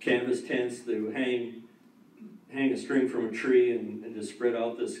those canvas tents. They would hang a string from a tree and just spread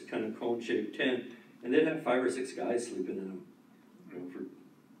out this kind of cone-shaped tent, and they'd have 5 or 6 guys sleeping in them, you know, for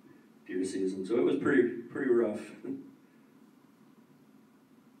deer season. So it was pretty rough.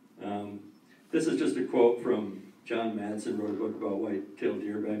 This is just a quote from John Madsen, wrote a book about white-tailed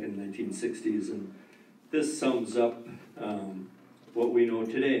deer back in the 1960s, and this sums up what we know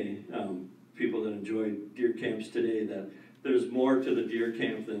today. People that enjoy deer camps today, that there's more to the deer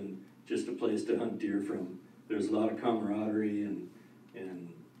camp than just a place to hunt deer from. There's a lot of camaraderie and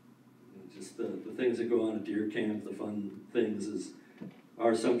just the things that go on at deer camp, the fun things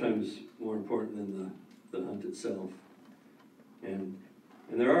are sometimes more important than the hunt itself. And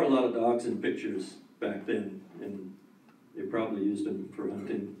there are a lot of dogs in pictures back then, and they probably used them for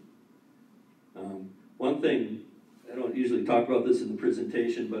hunting. One thing, I don't usually talk about this in the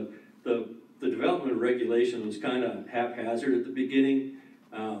presentation, but the development of regulation was kind of haphazard at the beginning.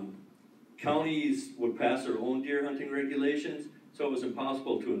 Counties would pass their own deer hunting regulations, so it was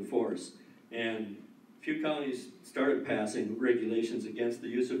impossible to enforce. And a few counties started passing regulations against the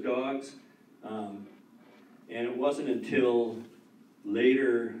use of dogs, and it wasn't until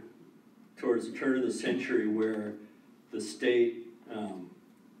later, towards the turn of the century, where the state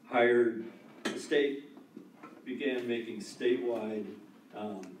began making statewide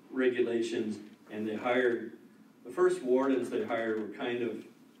regulations, and they hired, the first wardens they hired were kind of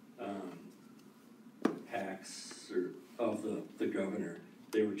hacks of the governor.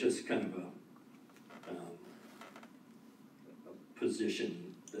 They were just kind of a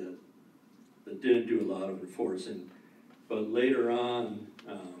position that didn't do a lot of enforcing. But later on,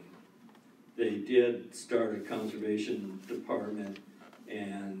 they did start a conservation department,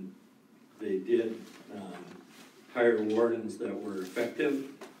 and they did hire wardens that were effective.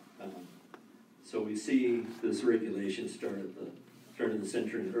 So we see this regulation start at the turn of the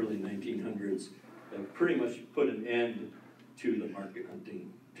century in the early 1900s that pretty much put an end to the market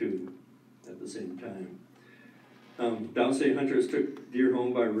hunting too at the same time. Downstate hunters took deer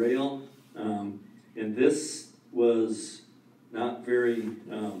home by rail, and this was not very,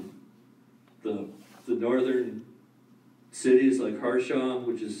 the northern cities like Harshaw,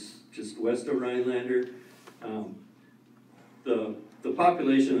 which is just west of Rhinelander, the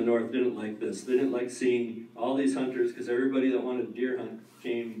population in the north didn't like this. They didn't like seeing all these hunters, because everybody that wanted to deer hunt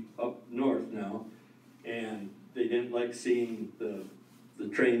came up north now, and they didn't like seeing the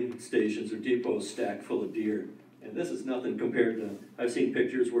train stations or depots stacked full of deer. And this is nothing compared to, I've seen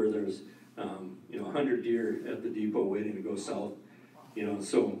pictures where there's 100 deer at the depot waiting to go south.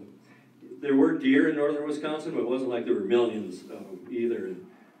 So there were deer in northern Wisconsin, but it wasn't like there were millions of them either. And,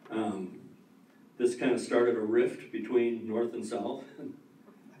 this kind of started a rift between north and south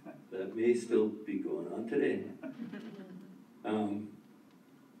that may still be going on today.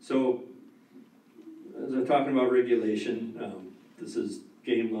 So, as I'm talking about regulation, this is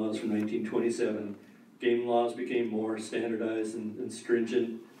game laws from 1927. game laws became more standardized and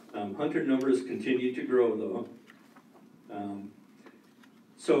stringent. Hunter numbers continued to grow though.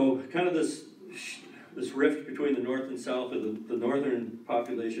 So kind of this rift between the north and south of the northern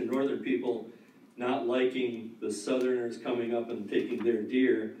population, northern people not liking the southerners coming up and taking their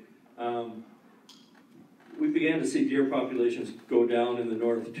deer, we began to see deer populations go down in the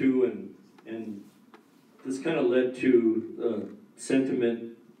north too, and this kind of led to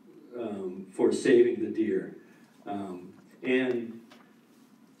sentiment for saving the deer. And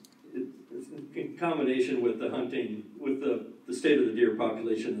it's in combination with the hunting, with the state of the deer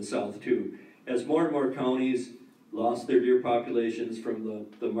population in the south too. As more and more counties lost their deer populations from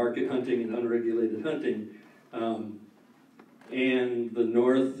the market hunting and unregulated hunting, and the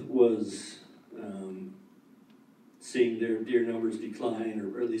north was seeing their deer numbers decline,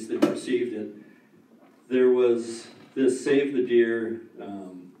 or at least they perceived it, there was this save the deer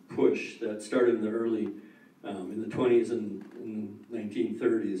push that started in the early, in the 20s and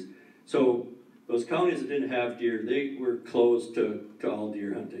 1930s. So those counties that didn't have deer, they were closed to all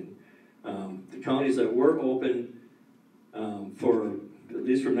deer hunting. The counties that were open for, at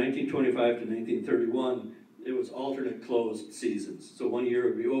least from 1925 to 1931, it was alternate closed seasons. So one year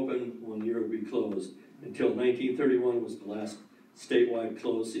it would be open, one year it would be closed, until 1931 was the last statewide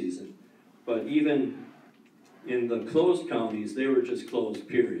closed season. But even in the closed counties, they were just closed,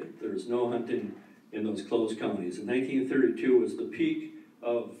 period. There was no hunting in those closed counties. And 1932 was the peak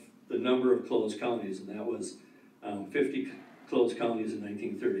of the number of closed counties, and that was 50 closed counties in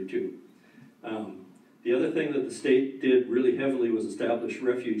 1932. The other thing that the state did really heavily was establish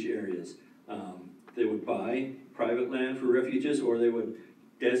refuge areas. They would buy private land for refuges, or they would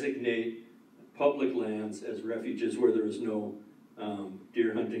designate public lands as refuges where there was no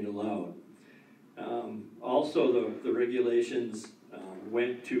deer hunting allowed. Also, the regulations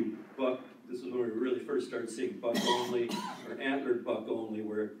went to buck. This is when we really first started seeing buck only, or antlered buck only,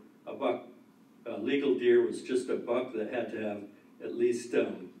 where a buck, legal deer was just a buck that had to have at least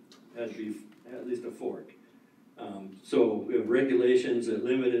a fork. So we have regulations that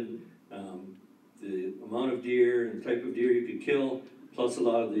limited the amount of deer and type of deer you could kill, plus a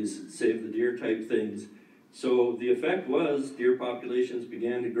lot of these save the deer type things. So the effect was deer populations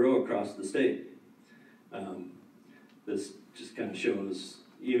began to grow across the state. This just kind of shows,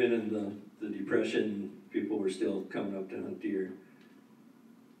 even in the Depression, people were still coming up to hunt deer.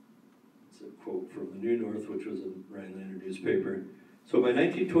 It's a quote from the New North, which was a Rhinelander newspaper. So by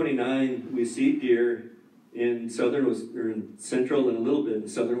 1929, we see deer in in central and a little bit in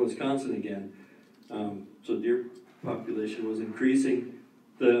southern Wisconsin again. So deer population was increasing.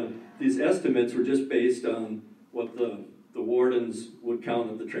 These estimates were just based on what the wardens would count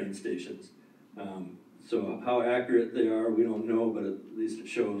at the train stations. So how accurate they are, we don't know, but at least it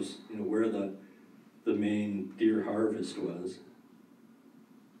shows, where the main deer harvest was.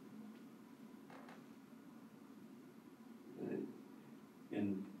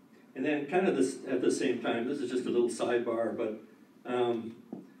 And then kind of this, at the same time, this is just a little sidebar, but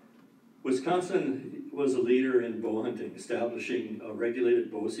Wisconsin was a leader in bow hunting, establishing a regulated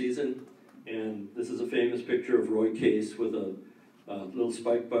bow season. And this is a famous picture of Roy Case with a little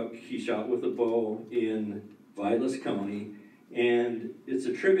spike buck he shot with a bow in Vilas County. And it's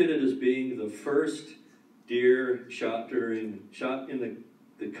attributed as being the first deer shot in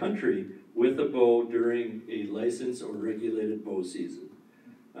the country with a bow during a licensed or regulated bow season.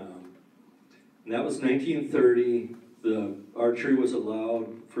 And that was 1930. The archery was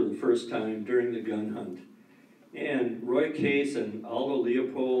allowed for the first time during the gun hunt. And Roy Case and Aldo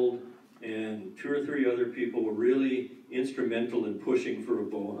Leopold and 2 or 3 other people were really instrumental in pushing for a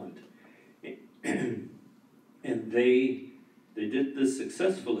bow hunt. And they did this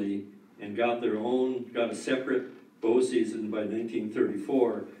successfully and got a separate bow season by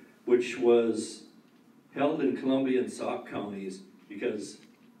 1934, which was held in Columbia and Sauk counties, because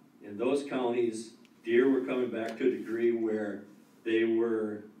in those counties, deer were coming back to a degree where they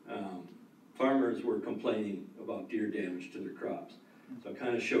were, farmers were complaining about deer damage to their crops. So it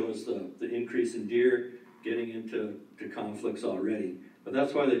kind of shows the increase in deer getting into conflicts already. But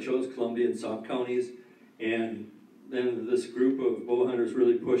that's why they chose Columbia and Sauk counties. And then this group of bow hunters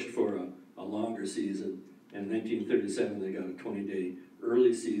really pushed for a longer season. And in 1937, they got a 20-day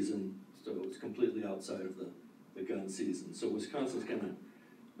early season, so it was completely outside of the gun season. So Wisconsin's kind of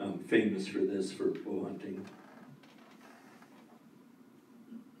famous for this, for bow hunting.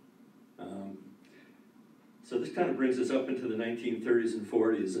 So this kind of brings us up into the 1930s and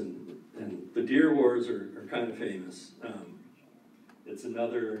 40s, and the deer wars are kind of famous. It's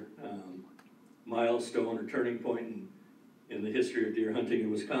another milestone or turning point in the history of deer hunting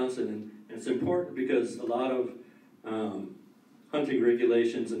in Wisconsin, And it's important because a lot of hunting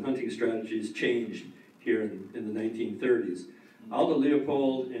regulations and hunting strategies changed here in the 1930s. Aldo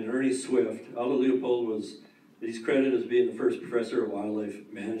Leopold and Ernie Swift. Aldo Leopold he's credited as being the first professor of wildlife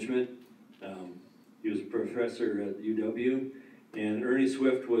management. He was a professor at UW, and Ernie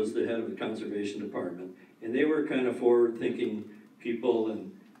Swift was the head of the conservation department. And they were kind of forward-thinking people,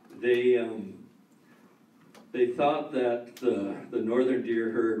 and they thought that the northern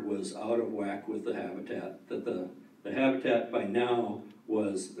deer herd was out of whack with the habitat, that the habitat by now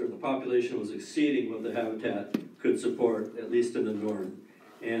or the population was exceeding what the habitat could support, at least in the north.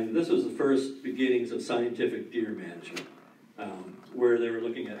 And this was the first beginnings of scientific deer management, where they were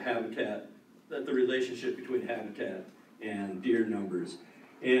looking at habitat, the relationship between habitat and deer numbers.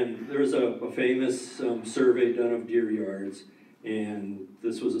 And there was a famous survey done of deer yards, and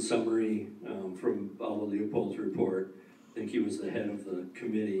this was a summary from Aldo Leopold's report. I think he was the head of the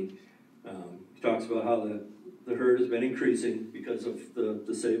committee. He talks about how the herd has been increasing because of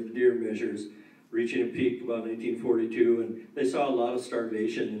the Save the Deer measures, reaching a peak about 1942, and they saw a lot of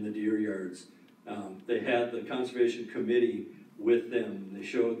starvation in the deer yards. They had the conservation committee with them. They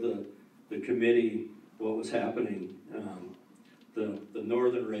showed the committee what was happening. The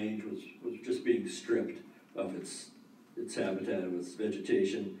northern range was just being stripped of its habitat, of its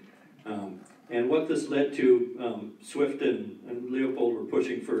vegetation. And what this led to, Swift and Leopold were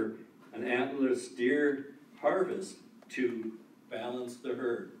pushing for an antlerless deer harvest to balance the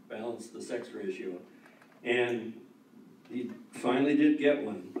herd, balance the sex ratio. And he finally did get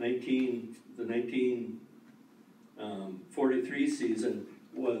one. The 1943 season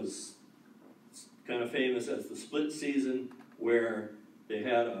was kind of famous as the split season, where they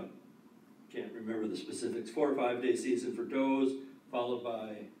had can't remember the specifics, 4 or 5 day season for does, followed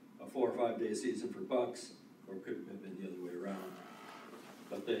by a 4 or 5 day season for bucks, or it could have been the other way around.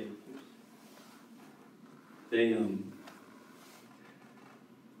 But they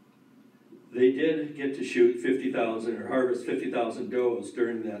did get to shoot 50,000 or harvest 50,000 does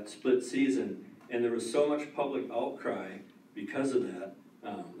during that split season, and there was so much public outcry because of that,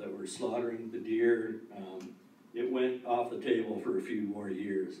 that we're slaughtering the deer. It went off the table for a few more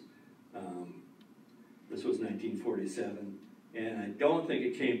years. This was 1947, and I don't think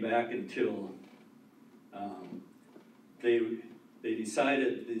it came back until they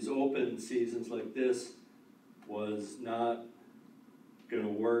decided these open seasons like this was not going to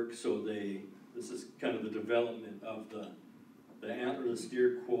work, so this is kind of the development of the antlerless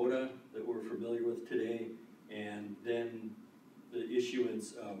deer quota that we're familiar with today, and then the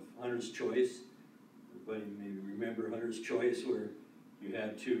issuance of Hunter's Choice. Everybody maybe remember Hunter's Choice, where you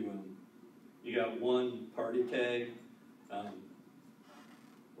had to, you got one party tag.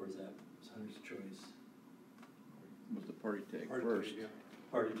 Where's that? It's Hunter's Choice. Was the party tag Party first? Tag, yeah.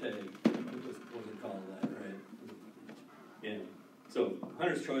 Party tag. It wasn't called that, right? Yeah. So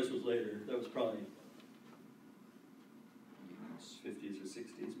Hunter's Choice was later. That was probably 50s or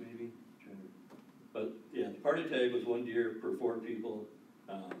 60s maybe. But yeah, the party tag was 1 deer per 4 people.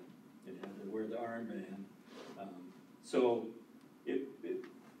 It had to wear the armband. So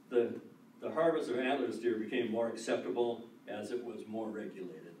the harvest of antlerless deer became more acceptable as it was more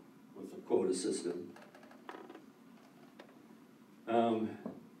regulated with the quota system.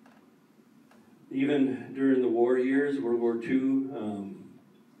 Even during the war years, World War II,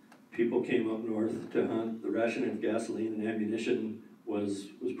 people came up north to hunt. The rationing of gasoline and ammunition was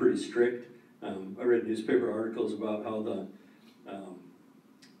pretty strict. I read newspaper articles about how the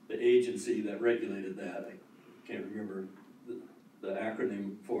agency that regulated that, I can't remember the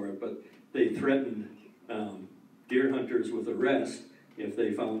acronym for it, but they threatened deer hunters with arrest if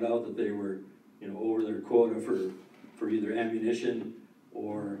they found out that they were, over their quota for either ammunition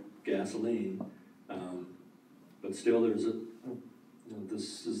or gasoline. But still, there's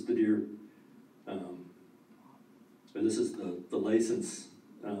this is the deer, or this is the license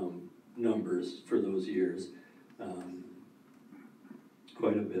numbers for those years.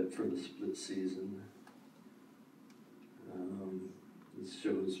 Quite a bit for the split season. This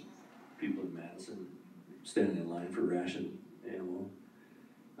shows people in Madison standing in line for ration ammo.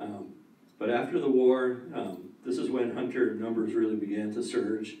 But after the war, this is when hunter numbers really began to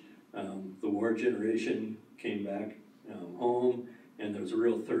surge. The war generation came back home, and there was a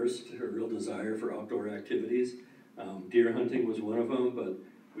real thirst, a real desire for outdoor activities. Deer hunting was one of them, but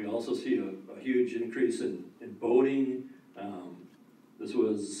we also see a huge increase in boating. This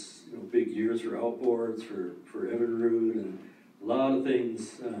was big years for outboards, for Evinrude, and a lot of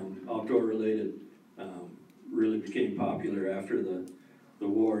things outdoor related really became popular after the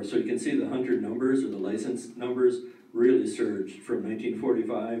war. So you can see the hunter numbers, or the license numbers, really surged from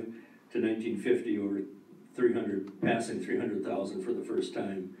 1945 to 1950, over 300, passing 300,000 for the first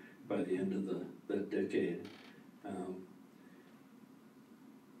time by the end of that decade.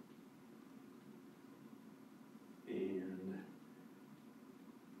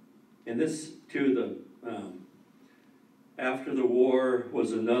 And this too, after the war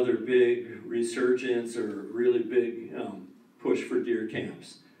was another big resurgence or really big push for deer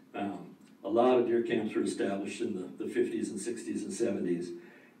camps. A lot of deer camps were established in the 50s and 60s and 70s,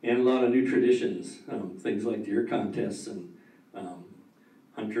 and a lot of new traditions, things like deer contests and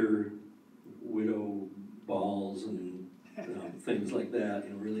hunter widow balls and things like that,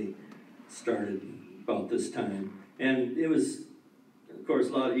 really started about this time. And it was, of course,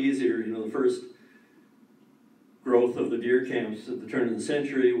 a lot easier. The first growth of the deer camps at the turn of the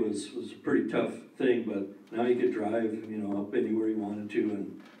century was a pretty tough thing, but now you could drive, up anywhere you wanted to,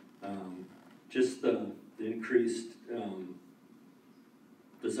 and just the increased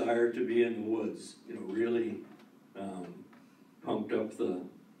desire to be in the woods, really pumped up the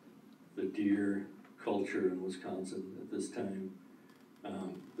deer culture in Wisconsin at this time.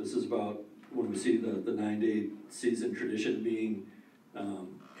 This is about when we see the 9-day season tradition being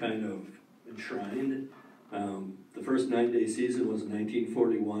kind of enshrined. The first 9-day season was in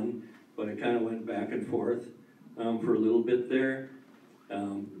 1941, but it kind of went back and forth for a little bit there.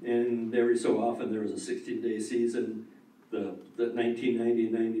 And every so often there was a 16-day season. The 1990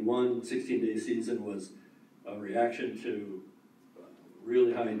 and 91 16-day season was a reaction to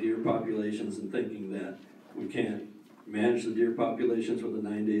really high deer populations and thinking that we can't manage the deer populations with a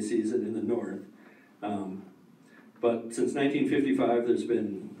 9-day season in the north. But since 1955, there's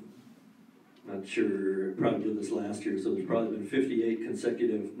been, not sure, probably did this last year, so there's probably been 58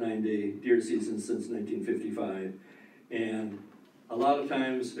 consecutive 9-day deer seasons since 1955. And a lot of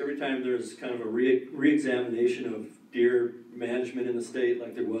times, every time there's kind of a re-examination of deer management in the state,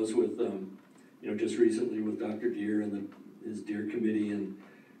 like there was with, just recently with Dr. Deere and his deer committee, and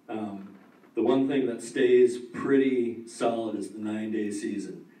the one thing that stays pretty solid is the 9-day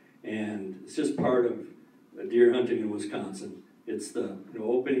season. And it's just part of deer hunting in Wisconsin. It's the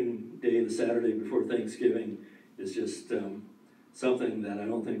opening day, the Saturday before Thanksgiving, is just something that I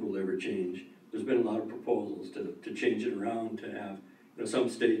don't think will ever change. There's been a lot of proposals to change it around, to have, some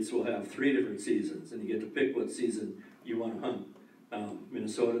states will have 3 different seasons, and you get to pick what season you want to hunt.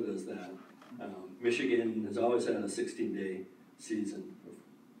 Minnesota does that. Michigan has always had a 16-day season,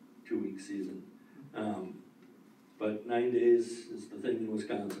 2-week season. But 9 days is the thing in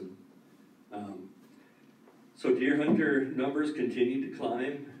Wisconsin. So deer hunter numbers continue to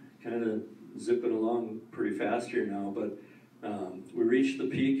climb, kind of zipping along pretty fast here now, but we reached the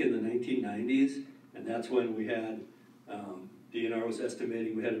peak in the 1990s, and that's when we had, DNR was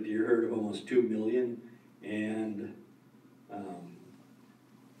estimating we had a deer herd of almost 2 million, and a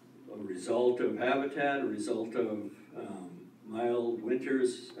result of habitat, a result of mild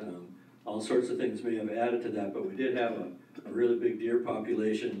winters, all sorts of things may have added to that, but we did have a really big deer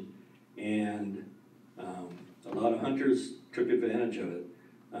population, and a lot of hunters took advantage of it.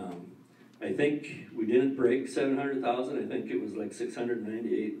 I think we didn't break 700,000. I think it was like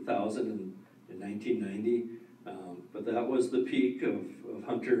 698,000 in 1990. But that was the peak of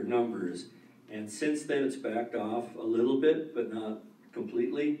hunter numbers. And since then it's backed off a little bit, but not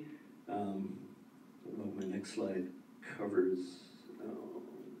completely. I don't know if my next slide covers,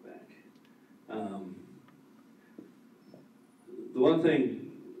 back. The one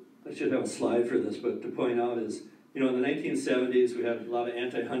thing, I should have a slide for this, but to point out is, in the 1970s, we had a lot of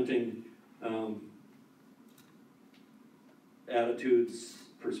anti-hunting attitudes,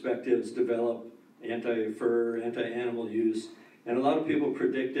 perspectives develop, anti-fur, anti-animal use, and a lot of people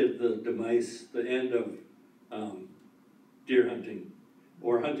predicted the demise, the end of deer hunting,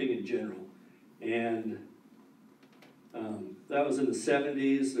 or hunting in general. And that was in the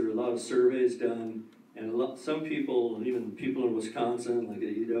 70s. There were a lot of surveys done, and some people, and even people in Wisconsin, like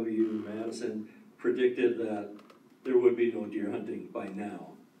at UW, Madison, predicted that there would be no deer hunting by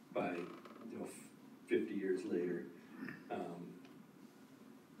now, by 50 years later.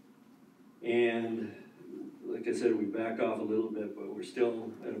 And like I said, we backed off a little bit, but we're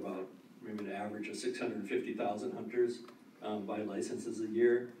still at about maybe an average of 650,000 hunters buy licenses a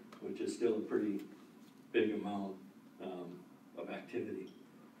year, which is still a pretty big amount of activity.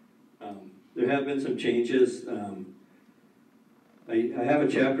 There have been some changes. I have a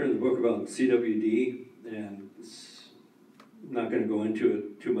chapter in the book about CWD, and I'm not going to go into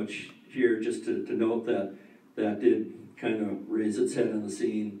it too much here, just to note that that did kind of raise its head on the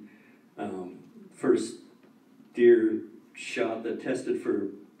scene. First deer shot that tested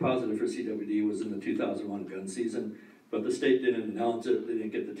positive for CWD was in the 2001 gun season. but the state didn't announce it. They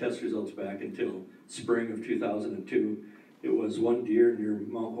didn't get the test results back until spring of 2002. It was one deer near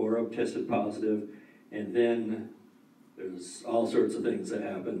Mount Horeb tested positive, and then there's all sorts of things that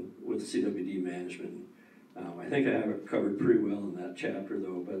happen with CWD management. I think I have it covered pretty well in that chapter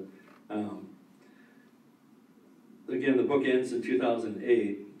though, but again, the book ends in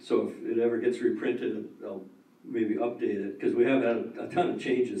 2008, so if it ever gets reprinted, I'll maybe update it, because we have had a ton of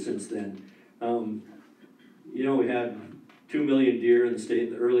changes since then. You know, we had 2 million deer in the state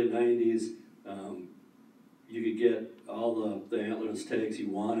in the early 90s. You could get all the antlerless tags you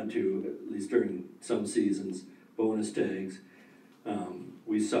wanted to, at least during some seasons, bonus tags.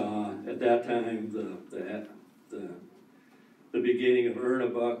 We saw at that time the beginning of earn a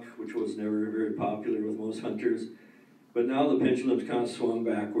buck, which was never very popular with most hunters. But now the pendulum's kind of swung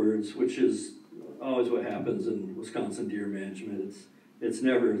backwards, which is always what happens in Wisconsin deer management. It's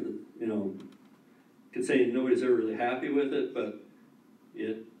never, you know, could say nobody's ever really happy with it, but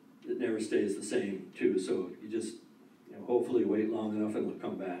it never stays the same too. So you just, you know, hopefully wait long enough and it'll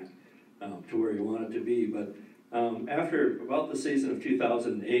come back to where you want it to be. But after about the season of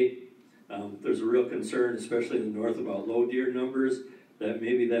 2008, there's a real concern, especially in the north, about low deer numbers, that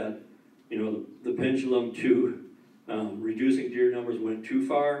maybe that, you know, the pendulum to reducing deer numbers went too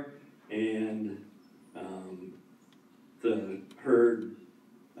far, and the herd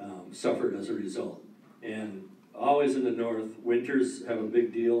suffered as a result. And always in the north, winters have a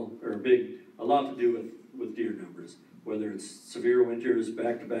big deal, or a lot to do with deer numbers. Whether it's severe winters,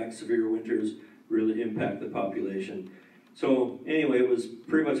 back-to-back severe winters really impact the population. So anyway, it was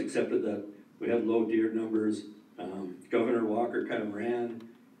pretty much accepted that we had low deer numbers. Governor Walker kind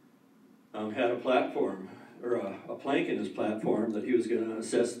of had a platform, or a plank in his platform, that he was going to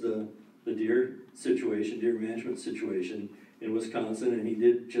assess the deer situation, deer management situation in Wisconsin, and he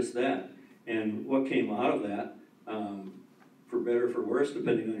did just that. And what came out of that, for better or for worse,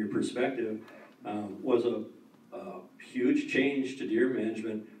 depending on your perspective, was a huge change to deer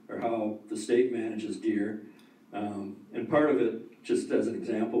management, or how the state manages deer. And part of it, just as an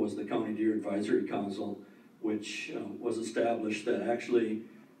example, was the County Deer Advisory Council, which was established, that actually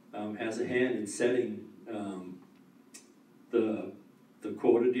has a hand in setting the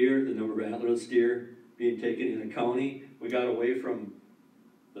quota deer, the number of antlerless deer being taken in a county. We got away from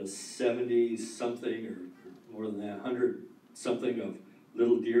the 70-something, or more than that, 100-something of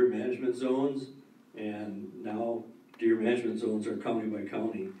little deer management zones, and now deer management zones are county by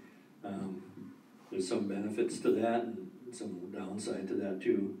county. There's some benefits to that and some downside to that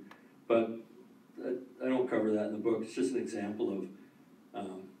too, but I don't cover that in the book. It's just an example of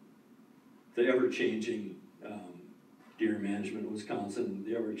the ever-changing deer management in Wisconsin,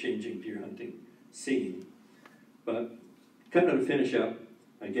 the ever-changing deer hunting scene. But kind of to finish up,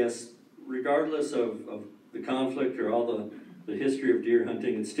 I guess, regardless of the conflict or all the history of deer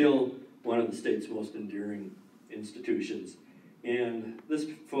hunting, it's still one of the state's most enduring institutions. And this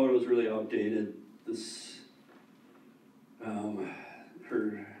photo is really outdated. This,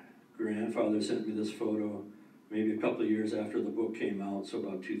 her grandfather sent me this photo maybe a couple of years after the book came out, so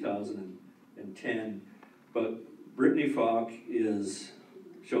about 2010. But Brittany Falk is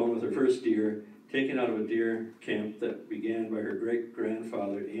shown with her first deer, taken out of a deer camp that began by her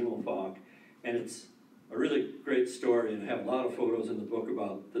great-grandfather, Emil Falk. And it's a really great story, and I have a lot of photos in the book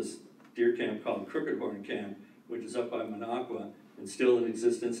about this deer camp called Crooked Horn Camp, which is up by Minocqua and still in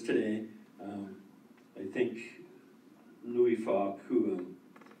existence today. I think Louis Falk, who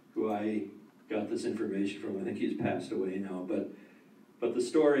I got this information from, I think he's passed away now, but the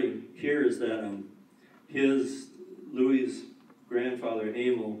story here is that Louis' grandfather,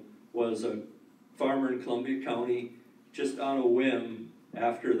 Emil, was a farmer in Columbia County. Just on a whim,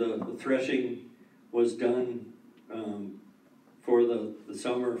 after the threshing was done for the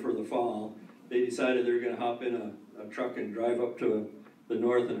summer, for the fall, they decided they were going to hop in a truck and drive up to the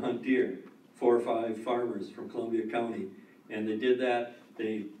north and hunt deer. 4 or 5 farmers from Columbia County, and they did that.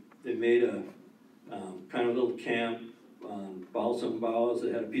 They made a kind of little camp on balsam boughs.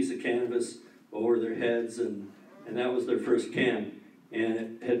 They had a piece of canvas over their heads, and that was their first camp.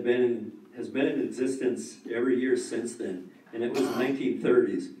 And it has been in existence every year since then. And it was the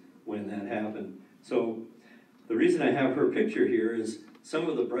 1930s when that happened. So the reason I have her picture here is some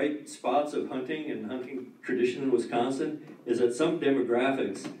of the bright spots of hunting and hunting tradition in Wisconsin is that some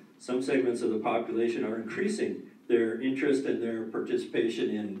demographics, some segments of the population are increasing their interest and their participation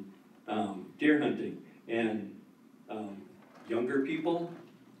in deer hunting. And younger people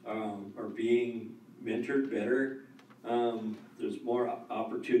are being mentored better. There's more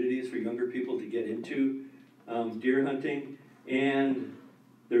opportunities for younger people to get into deer hunting, and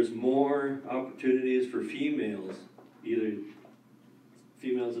there's more opportunities for females either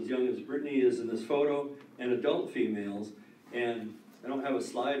females as young as Brittany is in this photo, and adult females. And I don't have a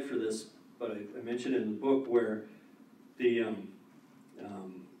slide for this, but I mentioned in the book where the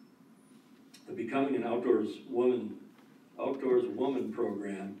Becoming an Outdoors Woman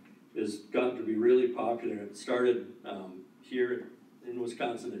program has gotten to be really popular. It started here in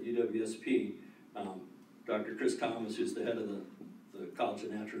Wisconsin at UWSP. Dr. Chris Thomas, who's the head of the College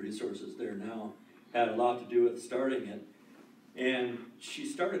of Natural Resources there now, had a lot to do with starting it. And she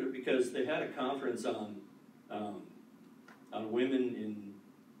started it because they had a conference on women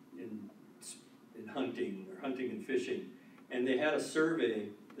in hunting, or hunting and fishing. And they had a survey,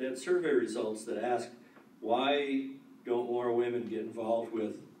 they had survey results that asked, why don't more women get involved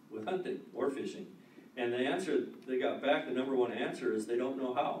with hunting or fishing? And the answer they got back, the number one answer is they don't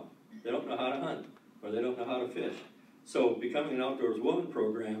know how. They don't know how to hunt, or they don't know how to fish. So Becoming an Outdoors Woman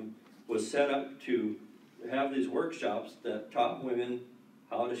program was set up to have these workshops that taught women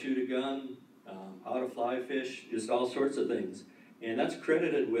how to shoot a gun, how to fly fish, just all sorts of things. And that's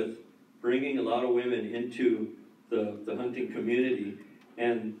credited with bringing a lot of women into the hunting community.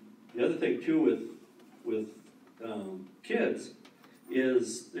 And the other thing too with kids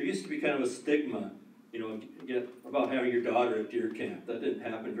is there used to be kind of a stigma, you know, about having your daughter at deer camp. That didn't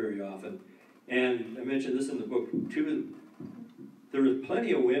happen very often. And I mentioned this in the book too. There was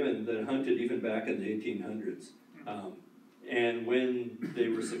plenty of women that hunted even back in the 1800s. And when they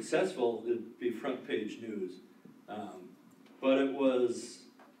were successful, it'd be front page news. But it was,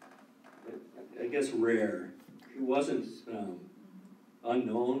 I guess, rare. It wasn't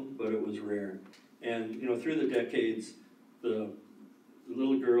unknown, but it was rare. And you know, through the decades, the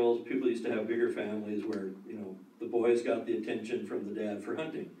little girls, people used to have bigger families where, you know, the boys got the attention from the dad for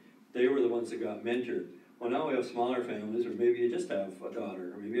hunting. They were the ones that got mentored. Well, now we have smaller families, or maybe you just have a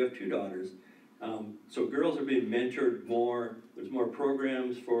daughter, or maybe you have two daughters. So girls are being mentored more. There's more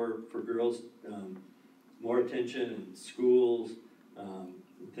programs for girls, more attention in schools,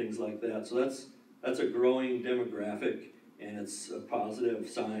 and things like that. So that's a growing demographic, and it's a positive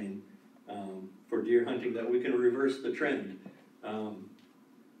sign for deer hunting that we can reverse the trend.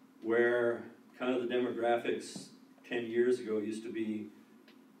 Where kind of the demographics 10 years ago used to be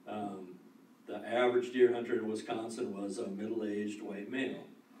the average deer hunter in Wisconsin was a middle-aged white male,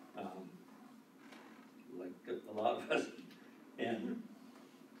 like a lot of us, and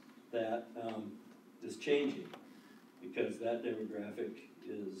that is changing because that demographic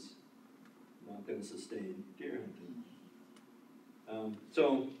is not going to sustain deer hunting.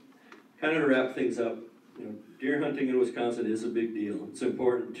 So, kind of to wrap things up, you know, deer hunting in Wisconsin is a big deal. It's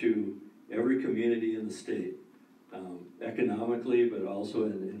important to every community in the state, economically, but also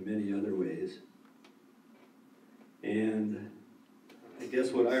in many other ways. And I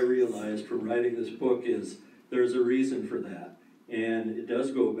guess what I realized from writing this book is there's a reason for that. And it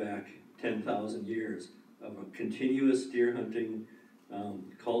does go back 10,000 years of a continuous deer hunting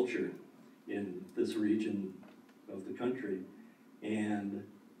culture in this region of the country. And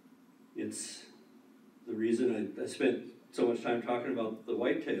it's the reason I spent so much time talking about the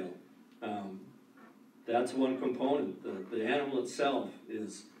whitetail. That's one component. The animal itself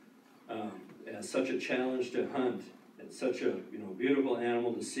is as such a challenge to hunt. It's such a beautiful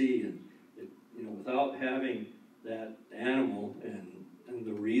animal to see, and without having that animal and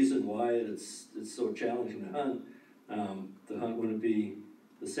the reason why it's so challenging to hunt, the hunt wouldn't be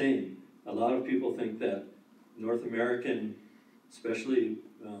the same. A lot of people think that North American, especially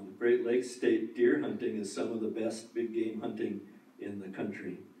Great Lakes state deer hunting, is some of the best big game hunting in the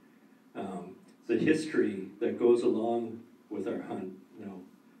country. The history that goes along with our hunt,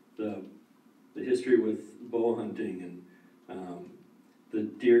 the history with bow hunting and the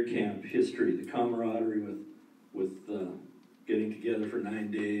deer camp history, the camaraderie with getting together for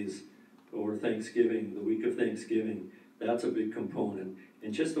 9 days over Thanksgiving, the week of Thanksgiving, that's a big component.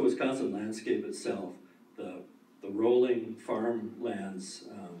 And just the Wisconsin landscape itself, the rolling farmlands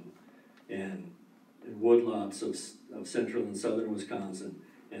and woodlots of central and southern Wisconsin,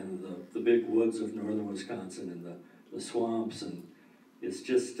 and the big woods of northern Wisconsin, and the swamps, and it's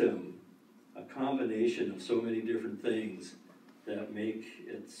just a combination of so many different things that make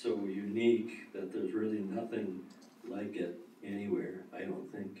it so unique that there's really nothing like it anywhere, I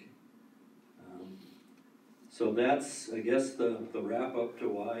don't think. So that's, I guess, the wrap up to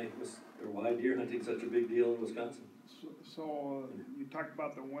why deer hunting is such a big deal in Wisconsin. So you talked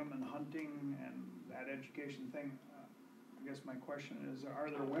about the women hunting and that education thing. I guess my question is, are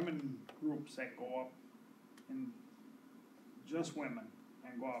there women groups that go up, and just women,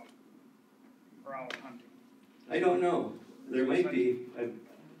 and go out growl hunting? I don't know. There might be.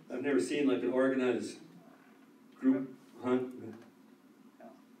 I've never seen like an organized group hunt.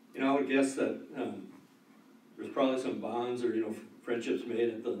 You know, I would guess that there's probably some bonds or, you know, friendships made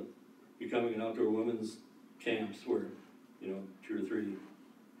at the Becoming an Outdoor Women's camps where, you know, 2 or 3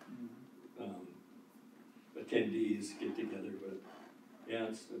 attendees get together, but yeah,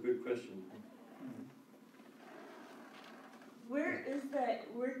 it's a good question. Where is that,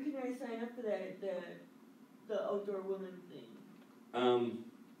 where can I sign up for that, the outdoor women thing?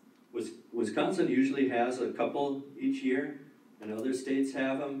 Wisconsin usually has a couple each year, and other states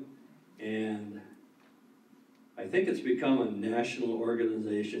have them, and I think it's become a national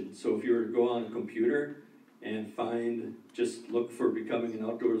organization. So if you were to go on a computer and just look for Becoming an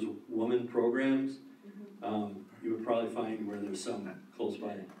Outdoors Woman programs, you would probably find where there's some close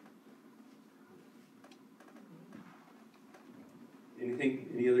by.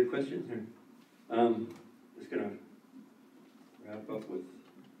 Any other questions? Just gonna wrap up with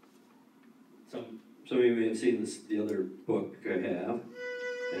some of you may have seen the other book I have,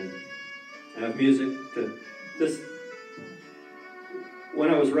 and I have music to this. When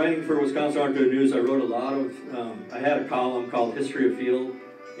I was writing for Wisconsin Outdoor News, I wrote a lot of, I had a column called History of Field,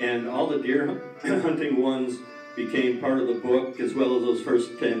 and all the deer hunting ones became part of the book, as well as those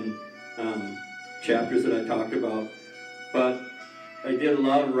first 10 chapters that I talked about. But I did a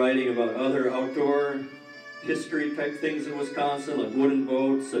lot of writing about other outdoor history type things in Wisconsin, like wooden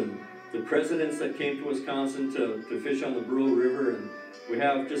boats and the presidents that came to Wisconsin to fish on the Brule River, and we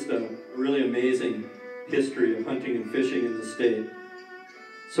have just a really amazing history of hunting and fishing in the state.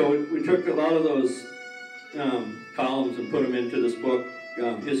 So we took a lot of those columns and put them into this book,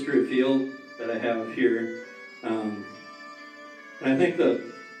 History of Field, that I have here. And I think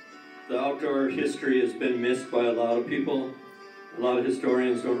the outdoor history has been missed by a lot of people. A lot of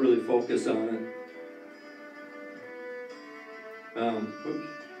historians don't really focus on it.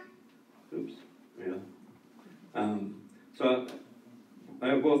 Oops. Yeah. So I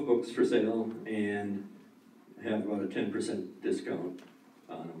have both books for sale, and I have about a 10% discount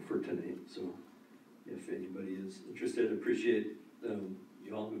on them for tonight. So if anybody is interested, I appreciate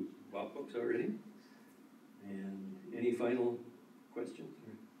you all who bought books already. And any final questions?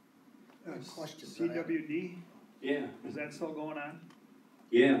 Question. CWD, Yeah. is that still going on?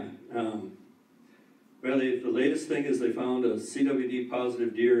 Yeah. Well, the latest thing is they found a CWD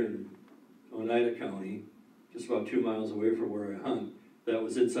positive deer in Oneida County, just about 2 miles away from where I hunt. That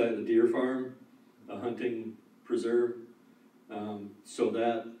was inside the deer farm, a hunting preserve. So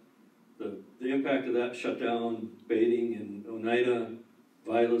that the impact of that shut down baiting in Oneida,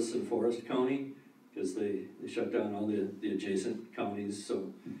 Vilas, and Forest County, because they shut down all the adjacent counties.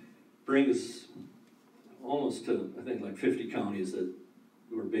 So brings almost to, I think, like 50 counties that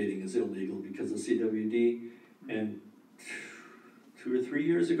where baiting is illegal because of CWD. And 2 or 3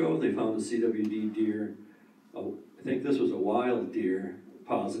 years ago, they found a CWD deer. I think this was a wild deer,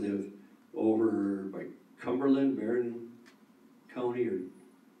 positive, over by Cumberland, Marion County, or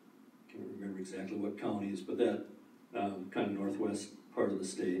can't remember exactly what counties, but that kind of northwest part of the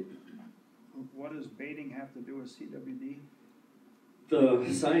state. What does baiting have to do with CWD?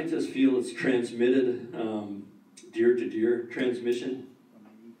 The scientists feel it's transmitted deer-to-deer transmission.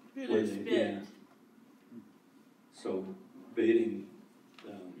 Through their spit. So baiting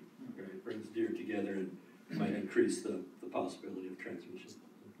brings deer together and might increase the possibility of transmission.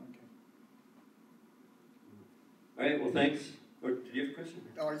 Okay. All right, well, thanks. Or, did you have a question?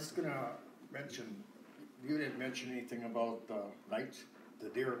 I was just gonna mention, you didn't mention anything about nights. The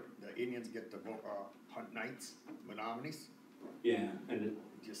deer, the Indians get to hunt nights, Menominee. Yeah, and it,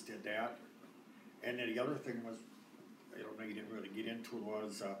 Just did that. And then the other thing was, I don't know, you didn't really get into it,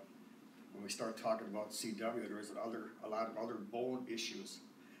 was when we start talking about CW, there is a lot of other bone issues.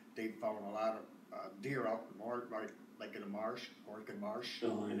 They found a lot of deer out more like in the marsh, Oregon Marsh,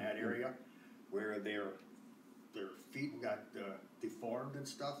 in that area, where their feet got deformed and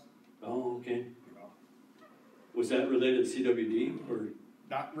stuff. oh, okay. You know, Was that related to CWD or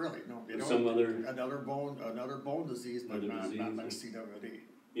not really. No, they don't. some other? Another bone disease, but Other disease, not like yeah. CWD.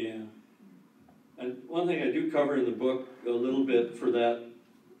 Yeah. And one thing I do cover in the book a little bit for that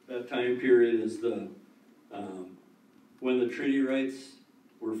time period is the when the treaty rights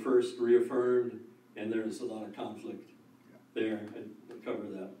were first reaffirmed, and there's a lot of conflict there. I cover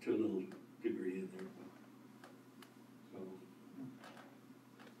that to a little degree in there. So,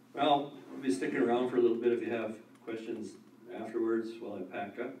 well, I'll be sticking around for a little bit if you have questions afterwards while I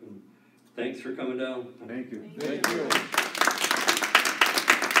pack up. And thanks for coming down. Thank you. Thank you.